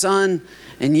to a son,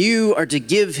 and you are to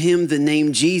give him the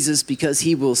name Jesus, because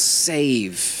he will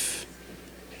save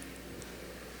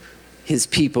his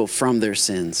people from their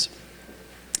sins."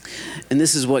 And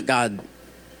this is what God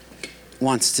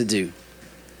wants to do.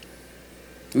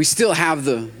 We still have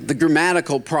the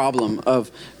grammatical problem of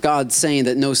God saying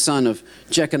that no son of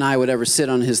Jeconiah would ever sit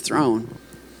on his throne.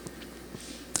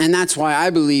 And that's why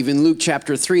I believe in Luke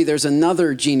chapter 3, there's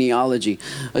another genealogy,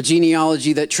 a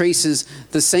genealogy that traces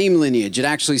the same lineage. It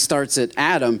actually starts at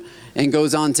Adam and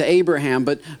goes on to Abraham.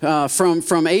 But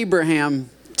from Abraham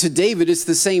to David, it's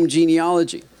the same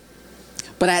genealogy.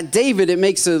 But at David, it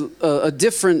makes a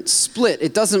different split.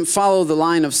 It doesn't follow the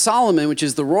line of Solomon, which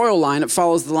is the royal line. It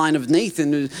follows the line of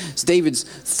Nathan, who's David's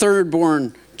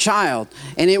third-born child.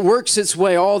 And it works its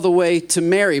way all the way to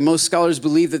Mary. Most scholars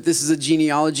believe that this is a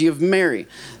genealogy of Mary.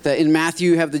 That in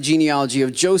Matthew you have the genealogy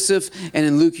of Joseph, and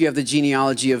in Luke you have the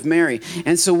genealogy of Mary.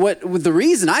 And so the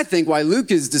reason I think why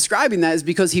Luke is describing that is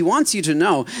because he wants you to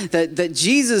know that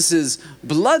Jesus'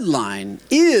 bloodline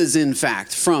is in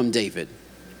fact from David.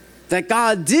 That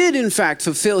God did in fact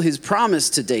fulfill his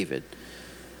promise to David,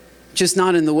 just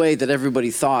not in the way that everybody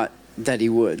thought that he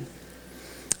would. And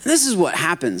this is what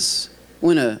happens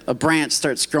when a branch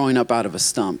starts growing up out of a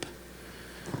stump.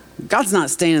 God's not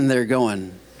standing there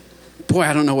going, "Boy,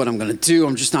 I don't know what I'm going to do.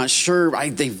 I'm just not sure.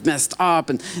 They've messed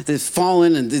up and they've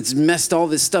fallen and it's messed all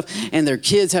this stuff. And their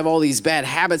kids have all these bad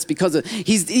habits because of..."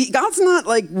 God's not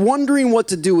like wondering what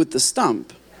to do with the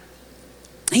stump.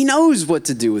 He knows what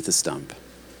to do with the stump.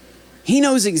 He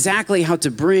knows exactly how to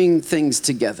bring things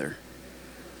together.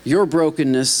 Your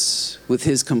brokenness with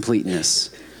his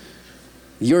completeness.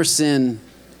 Your sin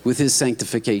with his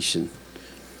sanctification.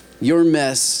 Your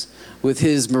mess with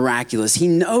his miraculous. He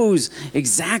knows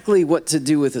exactly what to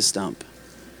do with a stump.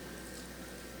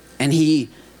 And he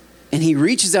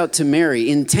reaches out to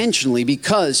Mary intentionally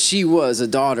because she was a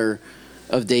daughter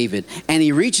of David. And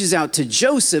he reaches out to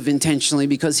Joseph intentionally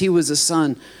because he was a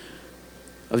son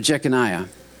of Jeconiah.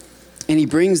 And he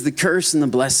brings the curse and the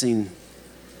blessing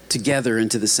together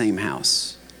into the same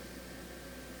house.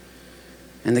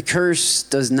 And the curse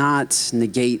does not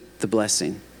negate the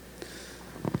blessing.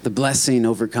 The blessing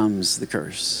overcomes the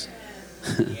curse.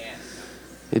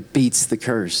 It beats the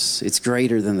curse. It's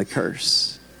greater than the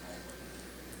curse.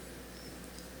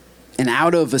 And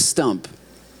out of a stump,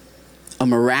 a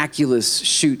miraculous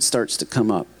shoot starts to come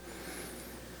up.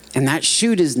 And that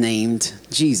shoot is named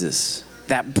Jesus.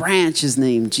 That branch is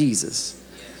named Jesus.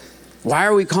 Why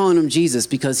are we calling him Jesus?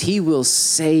 Because he will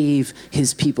save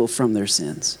his people from their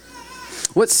sins.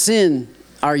 What sin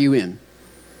are you in?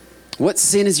 What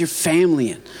sin is your family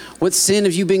in? What sin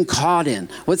have you been caught in?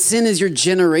 What sin is your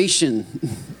generation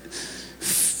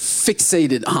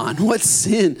fixated on? What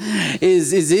sin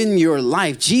is in your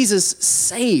life? Jesus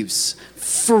saves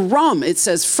from, it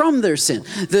says from their sin.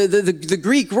 The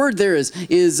Greek word there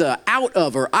is out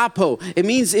of, or apo. It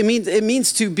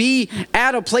means to be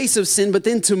at a place of sin, but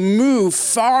then to move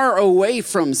far away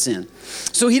from sin.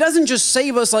 So he doesn't just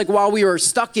save us like while we are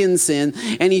stuck in sin,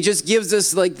 and he just gives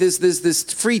us like this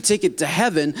free ticket to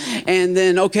heaven, and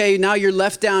then, okay, now you're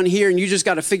left down here and you just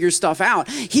got to figure stuff out.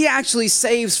 He actually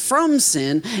saves from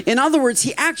sin. In other words,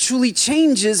 he actually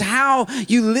changes how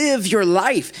you live your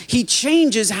life. He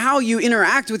changes how you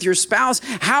interact with your spouse,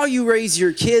 how you raise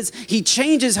your kids. He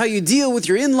changes how you deal with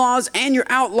your in-laws and your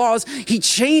outlaws. He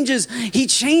changes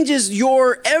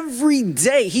your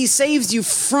everyday. He saves you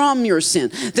from your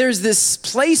sin. There's this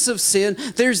place of sin.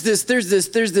 There's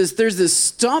this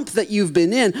stump that you've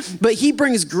been in, but he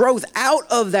brings growth out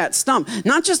of that stump.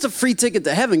 Not just a free ticket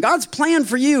to heaven. God's plan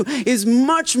for you is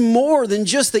much more than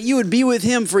just that you would be with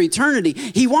him for eternity.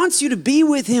 He wants you to be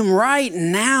with him right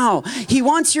now. He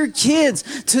wants your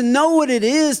kids to know what it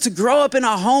is to grow up in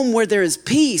a home where there is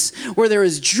peace, where there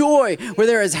is joy, where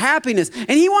there is happiness.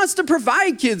 And he wants to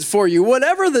provide kids for you,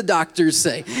 whatever the doctors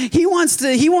say. He wants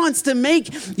to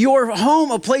make your home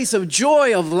a place of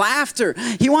joy, of laughter.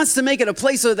 He wants to make it a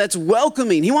place that's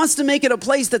welcoming. He wants to make it a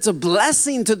place that's a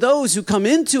blessing to those who come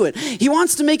into it. He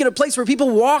wants to make it a place where people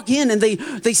walk in and they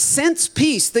sense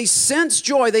peace, they sense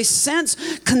joy, they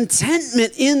sense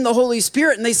contentment in the Holy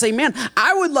Spirit, and they say, man,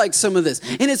 I would like some of this.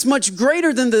 And it's much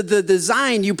greater than the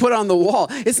design you put on the wall.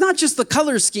 It's not just the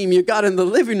color scheme you got in the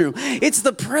living room. It's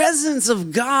the presence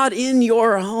of God in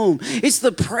your home. It's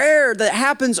the prayer that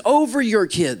happens over your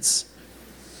kids.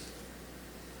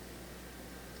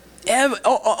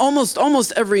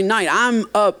 Almost every night I'm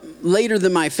up later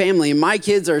than my family and my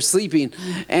kids are sleeping,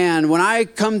 and when I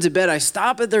come to bed I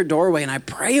stop at their doorway and I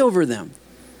pray over them.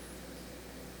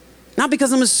 Not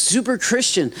because I'm a super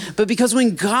Christian, but because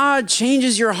when God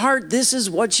changes your heart, this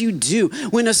is what you do.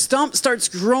 When a stump starts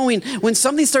growing, when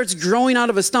something starts growing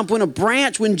out of a stump, when a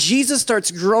branch, when Jesus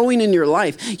starts growing in your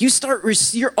life,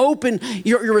 you're open,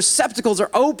 your receptacles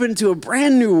are open to a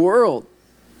brand new world.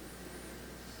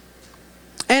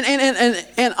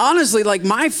 And honestly, like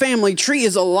my family tree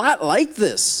is a lot like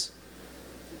this.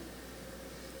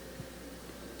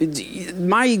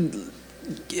 My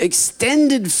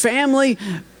extended family,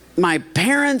 my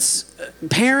parents,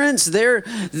 their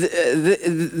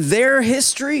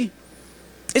history,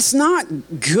 it's not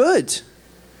good.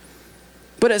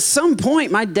 But at some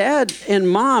point, my dad and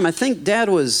mom, I think dad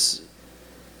was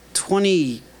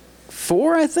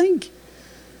 24, I think.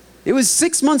 It was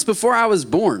 6 months before I was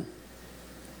born.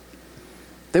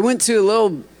 They went to a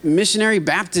little missionary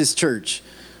Baptist church,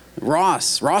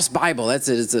 Ross Bible. That's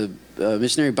it. It's a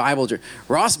missionary Bible church.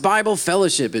 Ross Bible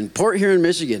Fellowship in Port Huron,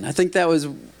 Michigan. I think that was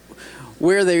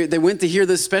where they went to hear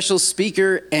this special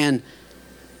speaker, and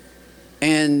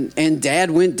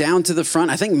Dad went down to the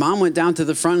front. I think Mom went down to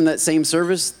the front in that same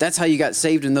service. That's how you got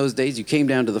saved in those days. You came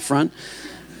down to the front.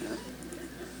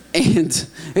 And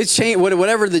it's changed.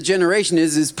 Whatever the generation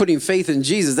is putting faith in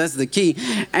Jesus. That's the key.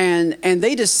 And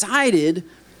they decided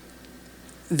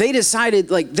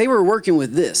like they were working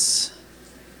with this.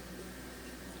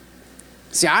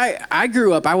 See, I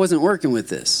grew up, I wasn't working with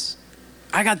this.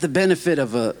 I got the benefit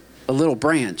of a little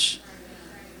branch.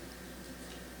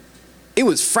 It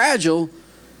was fragile,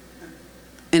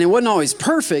 and it wasn't always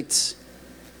perfect,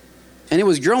 and it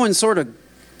was growing sort of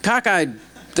cockeyed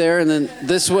there and then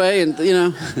this way, and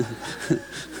because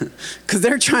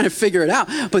they're trying to figure it out.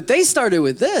 But they started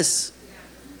with this.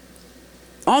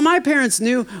 All my parents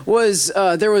knew was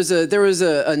there was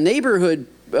a neighborhood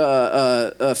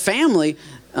family.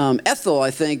 Ethel,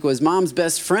 I think, was Mom's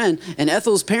best friend, and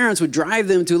Ethel's parents would drive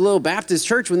them to a little Baptist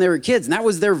church when they were kids, and that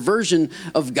was their version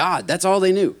of God. That's all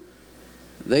they knew.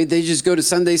 They just go to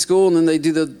Sunday school, and then they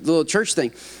do the little church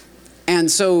thing.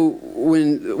 And so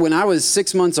when I was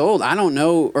 6 months old, I don't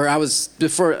know, or I was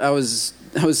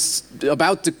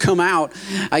about to come out,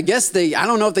 I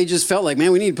don't know if they just felt like,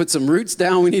 man, we need to put some roots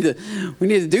down. We need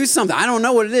to do something. I don't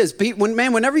know what it is.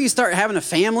 Whenever you start having a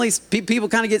family, people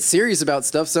kind of get serious about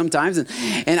stuff sometimes.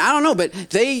 And I don't know, but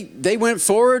they went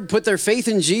forward, put their faith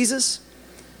in Jesus,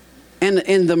 and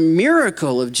the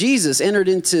miracle of Jesus entered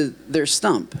into their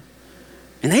stump.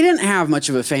 And they didn't have much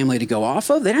of a family to go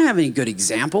off of. They didn't have any good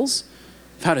examples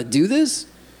of how to do this.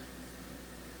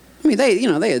 I mean,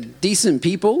 they had decent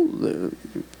people. The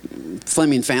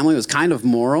Fleming family was kind of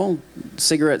moral,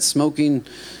 cigarette smoking,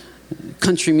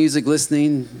 country music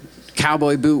listening,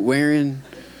 cowboy boot wearing,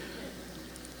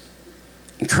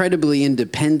 incredibly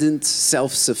independent,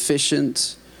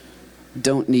 self-sufficient,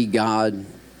 don't need God.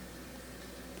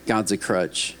 God's a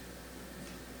crutch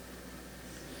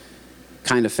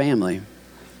kind of family.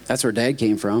 That's where Dad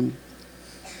came from.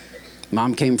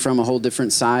 Mom came from a whole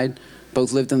different side.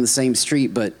 Both lived on the same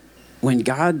street, but when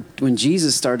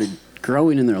Jesus started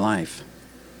growing in their life,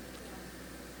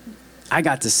 I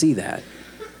got to see that.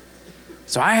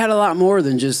 So I had a lot more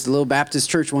than just a little Baptist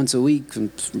church once a week,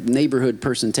 and neighborhood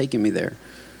person taking me there.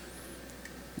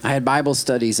 I had Bible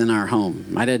studies in our home.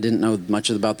 My dad didn't know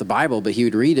much about the Bible, but he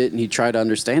would read it and he'd try to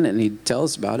understand it and he'd tell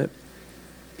us about it.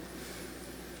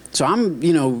 So I'm,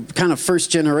 kind of first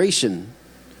generation.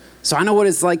 So I know what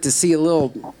it's like to see a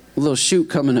little shoot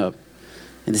coming up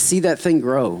and to see that thing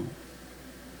grow.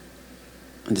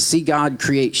 And to see God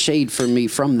create shade for me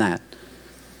from that.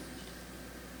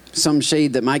 Some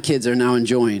shade that my kids are now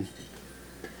enjoying.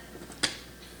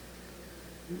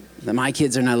 That my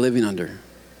kids are now living under.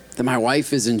 That my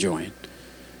wife is enjoying.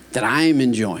 That I'm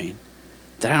enjoying.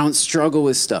 That I don't struggle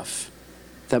with stuff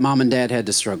that Mom and Dad had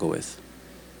to struggle with.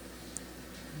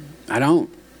 I don't.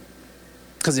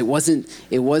 Because it wasn't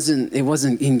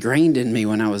ingrained in me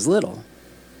when I was little.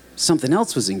 Something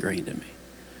else was ingrained in me.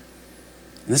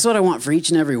 And this is what I want for each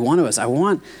and every one of us. I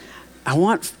want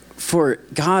for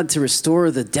God to restore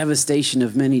the devastation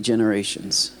of many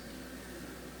generations.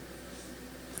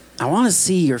 I want to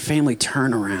see your family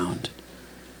turn around.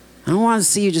 I don't want to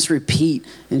see you just repeat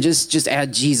and just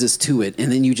add Jesus to it,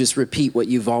 and then you just repeat what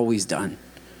you've always done.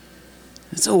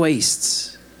 It's a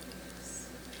waste.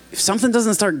 If something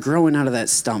doesn't start growing out of that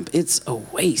stump, it's a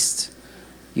waste.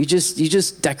 You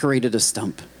just decorated a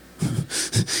stump.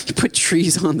 You put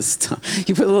trees on the stump.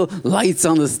 You put little lights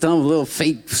on the stump, a little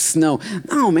fake snow.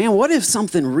 No, man, what if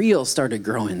something real started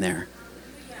growing there?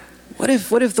 What if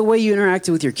the way you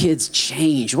interacted with your kids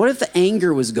changed? What if the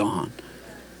anger was gone?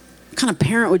 What kind of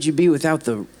parent would you be without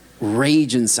the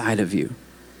rage inside of you?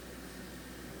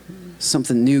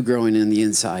 Something new growing in the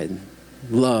inside.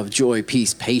 Love, joy,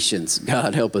 peace, patience.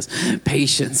 God help us.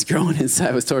 Patience growing inside.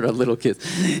 I was taught our little kids.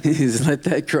 Let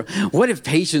that grow. What if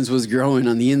patience was growing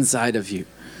on the inside of you?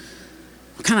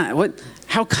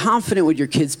 How confident would your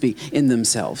kids be in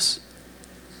themselves?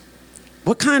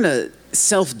 What kind of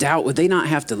self-doubt would they not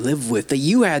have to live with that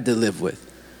you had to live with?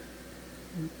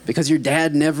 Because your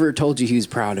dad never told you he was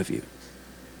proud of you.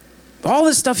 All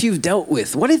the stuff you've dealt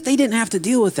with. What if they didn't have to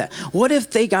deal with that? What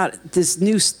if they got this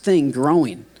new thing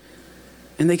growing?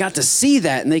 And they got to see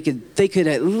that, and they could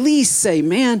at least say,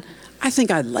 man, I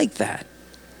think I'd like that.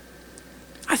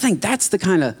 I think that's the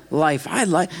kind of life I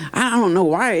like. I don't know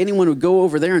why anyone would go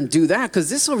over there and do that, because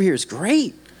this over here is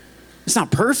great. It's not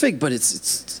perfect, but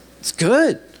it's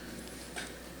good.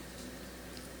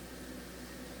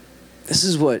 This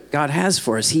is what God has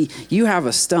for us. You have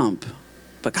a stump,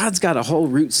 but God's got a whole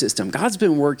root system. God's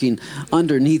been working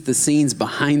underneath the scenes,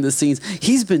 behind the scenes.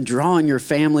 He's been drawing your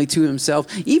family to himself.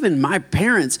 Even my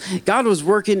parents, God was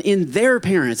working in their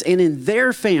parents and in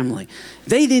their family.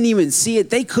 They didn't even see it.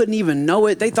 They couldn't even know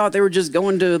it. They thought they were just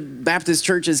going to Baptist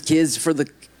church as kids for the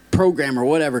program or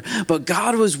whatever. But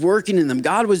God was working in them.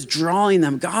 God was drawing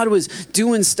them. God was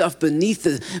doing stuff beneath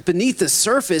the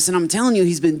surface. And I'm telling you,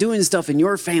 he's been doing stuff in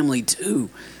your family too.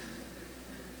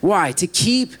 Why? To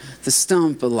keep the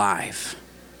stump alive.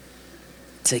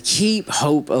 To keep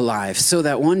hope alive so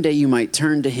that one day you might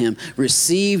turn to him,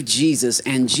 receive Jesus,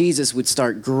 and Jesus would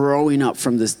start growing up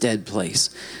from this dead place.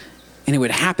 And it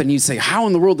would happen. You'd say, how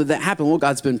in the world did that happen? Well,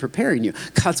 God's been preparing you.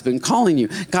 God's been calling you.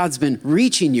 God's been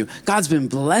reaching you. God's been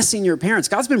blessing your parents.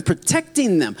 God's been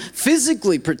protecting them,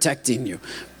 physically protecting you,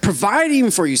 providing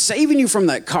for you, saving you from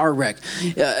that car wreck,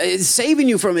 saving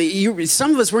you from it.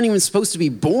 Some of us weren't even supposed to be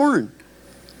born.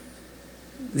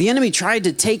 The enemy tried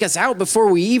to take us out before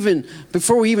we even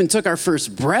took our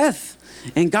first breath.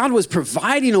 And God was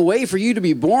providing a way for you to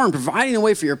be born, providing a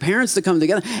way for your parents to come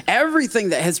together. Everything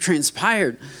that has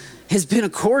transpired has been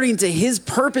according to his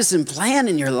purpose and plan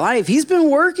in your life. He's been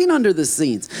working under the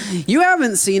scenes. You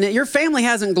haven't seen it. Your family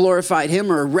hasn't glorified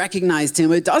him or recognized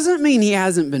him. It doesn't mean he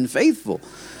hasn't been faithful.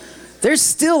 There's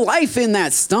still life in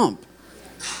that stump.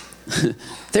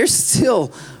 There's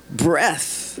still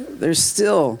breath. There's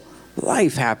still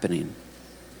life happening.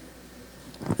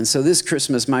 And so this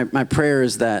Christmas, my prayer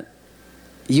is that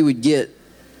you would get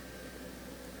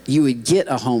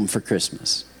a home for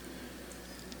Christmas.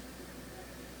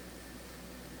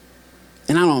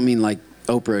 And I don't mean like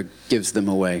Oprah gives them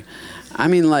away. I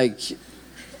mean like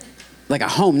a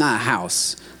home, not a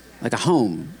house. Like a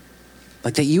home.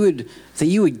 Like that you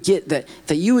would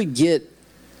get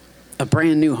a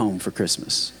brand new home for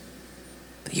Christmas.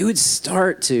 That you would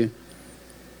start to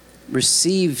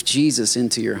receive Jesus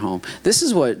into your home. This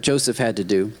is what Joseph had to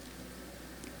do.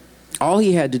 All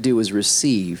he had to do was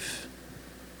receive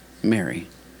Mary.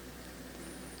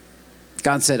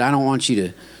 God said, I don't want you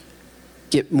to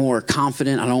get more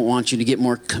confident. I don't want you to get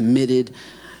more committed.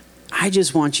 I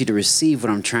just want you to receive what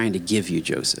I'm trying to give you,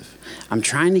 Joseph. I'm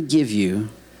trying to give you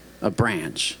a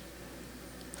branch.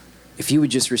 If you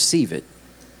would just receive it,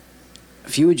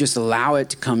 if you would just allow it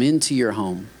to come into your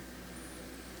home.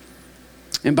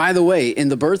 And by the way, in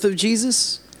the birth of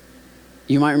Jesus,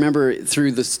 you might remember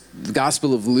through the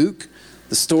Gospel of Luke,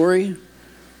 the story,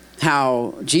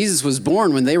 how Jesus was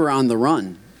born when they were on the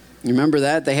run. You remember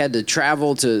that? They had to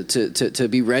travel to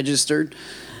be registered.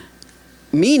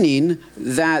 Meaning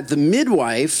that the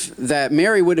midwife that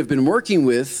Mary would have been working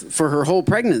with for her whole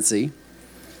pregnancy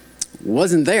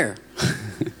wasn't there.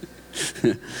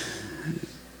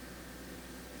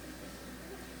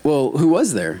 Well, who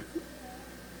was there?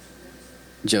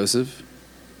 Joseph.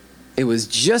 It was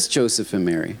just Joseph and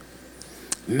Mary.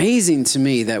 Amazing to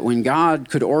me that when God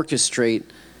could orchestrate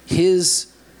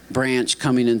his branch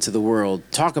coming into the world,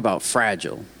 talk about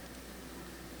fragile.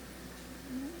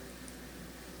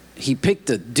 He picked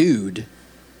a dude,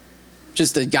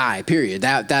 just a guy, period.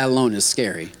 That alone is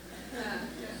scary.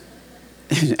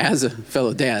 As a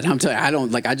fellow dad, I'm telling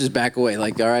you, I just back away.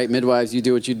 Like, all right, midwives, you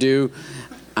do what you do.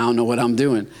 I don't know what I'm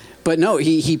doing. But no,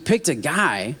 he picked a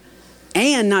guy,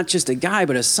 and not just a guy,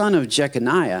 but a son of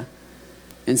Jeconiah,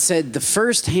 and said, the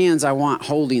first hands I want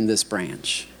holding this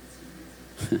branch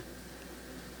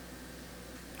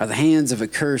are the hands of a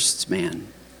cursed man,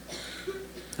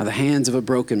 are the hands of a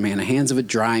broken man, the hands of a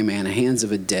dry man, the hands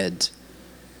of a dead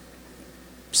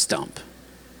stump.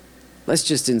 Let's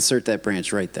just insert that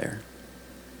branch right there.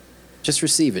 Just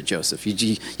receive it, Joseph.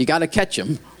 You got to catch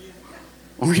him,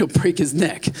 or he'll break his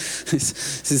neck.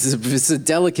 It's a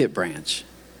delicate branch.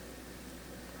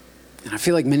 And I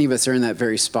feel like many of us are in that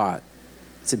very spot.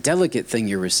 It's a delicate thing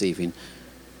you're receiving.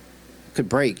 It could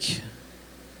break.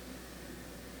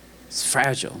 It's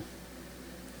fragile.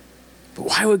 But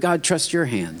why would God trust your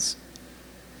hands?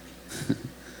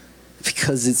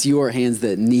 Because it's your hands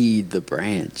that need the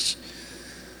branch.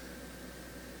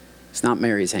 It's not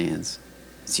Mary's hands.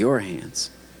 It's your hands.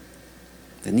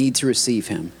 The need to receive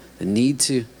him. The need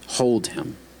to hold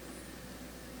him.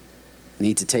 The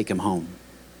need to take him home.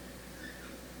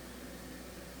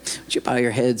 Would you bow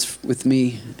your heads with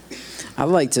me? I'd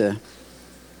like to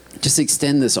just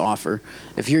extend this offer.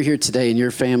 If you're here today and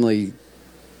your family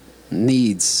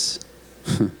needs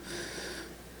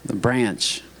the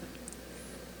branch,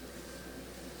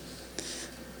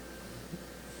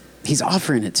 he's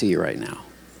offering it to you right now.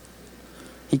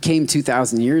 He came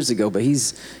 2,000 years ago, but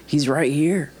he's right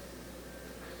here.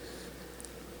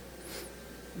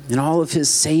 And all of his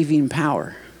saving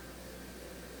power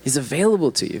is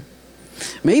available to you.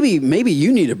 Maybe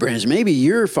you need a branch. Maybe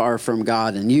you're far from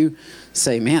God and you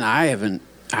say, man,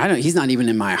 he's not even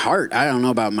in my heart. I don't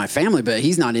know about my family, but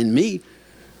he's not in me.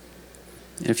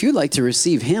 And if you'd like to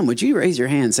receive him, would you raise your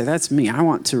hand and say, that's me. I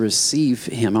want to receive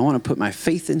him. I want to put my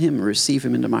faith in him and receive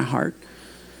him into my heart.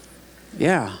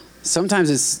 Yeah. Sometimes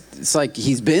it's like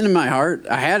he's been in my heart.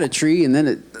 I had a tree and then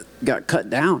it got cut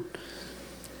down.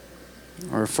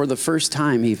 Or for the first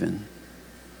time even.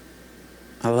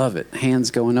 I love it. Hands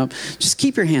going up. Just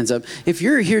keep your hands up. If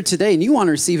you're here today and you want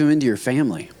to receive him into your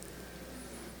family,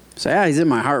 say, he's in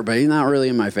my heart, but he's not really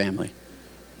in my family.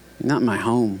 He's not in my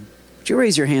home. Would you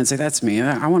raise your hand and say, that's me.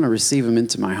 I want to receive him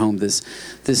into my home this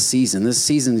season. This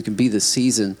season can be the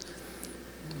season.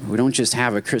 We don't just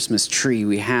have a Christmas tree.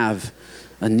 We have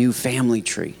a new family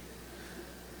tree.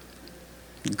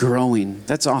 Growing.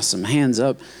 That's awesome. Hands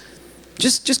up.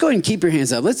 Just go ahead and keep your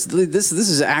hands up. This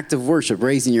is an act of worship,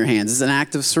 raising your hands. It's an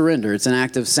act of surrender. It's an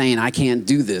act of saying, I can't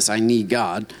do this. I need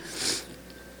God.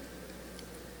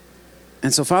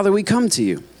 And so, Father, we come to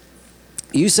you.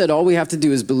 You said all we have to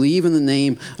do is believe in the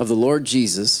name of the Lord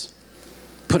Jesus,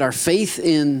 put our faith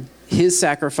in his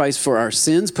sacrifice for our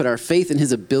sins, put our faith in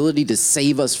his ability to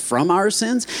save us from our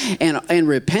sins, and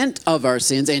repent of our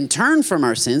sins and turn from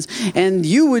our sins, and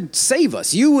you would save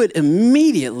us. You would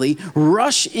immediately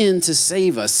rush in to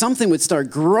save us. Something would start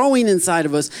growing inside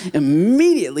of us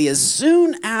immediately as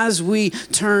soon as we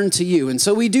turn to you. And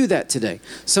so we do that today.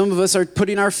 Some of us are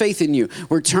putting our faith in you.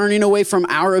 We're turning away from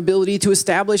our ability to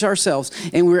establish ourselves,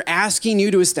 and we're asking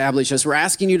you to establish us. We're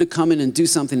asking you to come in and do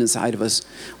something inside of us.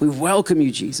 We welcome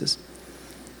you, Jesus.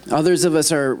 Others of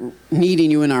us are needing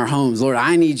you in our homes. Lord,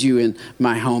 I need you in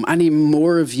my home. I need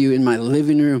more of you in my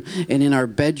living room and in our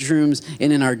bedrooms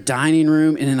and in our dining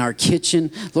room and in our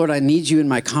kitchen. Lord, I need you in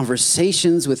my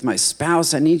conversations with my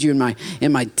spouse. I need you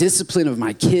in my discipline of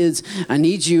my kids. I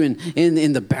need you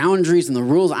in the boundaries and the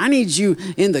rules. I need you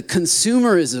in the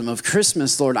consumerism of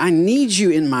Christmas, Lord. I need you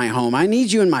in my home. I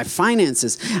need you in my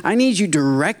finances. I need you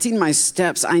directing my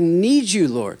steps. I need you,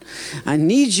 Lord. I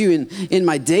need you in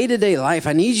my day-to-day life.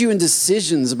 I need you in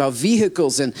decisions about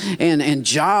vehicles and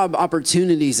job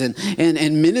opportunities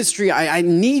and ministry. I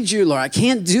need you, Lord. I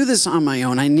can't do this on my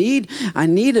own. I need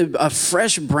a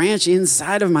fresh branch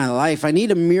inside of my life. I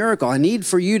need a miracle. I need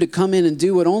for you to come in and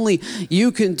do what only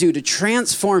you can do to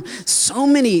transform so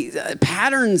many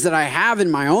patterns that I have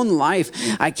in my own life.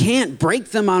 I can't break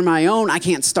them on my own. I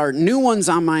can't start new ones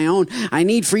on my own. I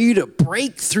need for you to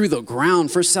break through the ground,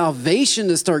 for salvation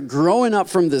to start growing up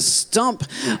from the stump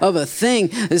of a thing,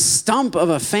 this stump of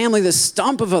a family, this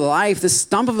stump of a life, this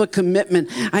stump of a commitment.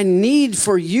 I need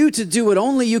for you to do what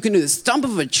only you can do, the stump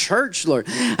of a church, Lord.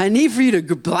 I need for you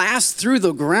to blast through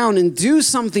the ground and do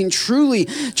something truly,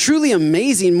 truly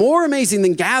amazing, more amazing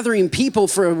than gathering people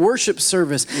for a worship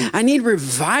service. I need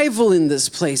revival in this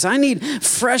place. I need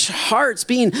fresh hearts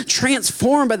being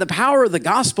transformed by the power of the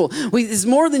gospel. It's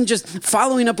more than just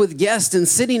following up with guests and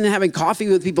sitting and having coffee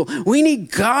with people. We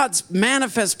need God's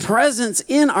manifest presence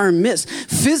in our midst.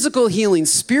 Physical healing,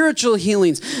 spiritual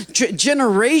healings,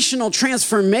 generational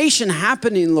transformation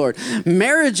happening, Lord.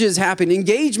 Marriages happening,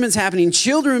 engagements happening,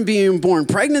 children being born,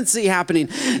 pregnancy happening,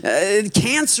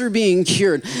 cancer being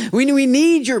cured. We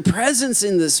need your presence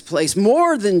in this place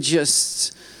more than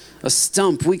just a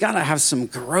stump. We got to have some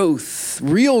growth,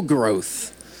 real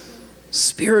growth,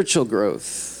 spiritual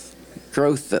growth,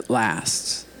 growth that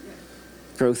lasts,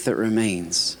 growth that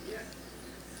remains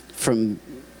from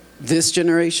this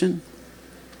generation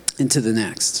into the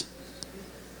next.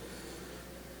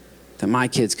 That my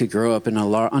kids could grow up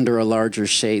under a larger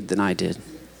shade than I did.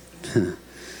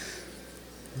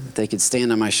 They could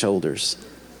stand on my shoulders.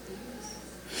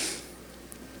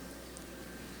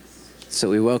 So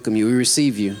we welcome you. We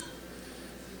receive you.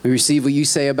 We receive what you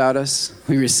say about us.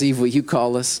 We receive what you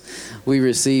call us. We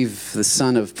receive the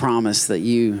Son of promise that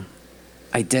you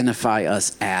identify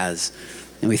us as.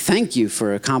 And we thank you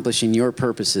for accomplishing your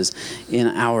purposes in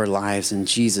our lives. In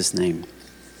Jesus' name,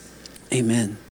 amen.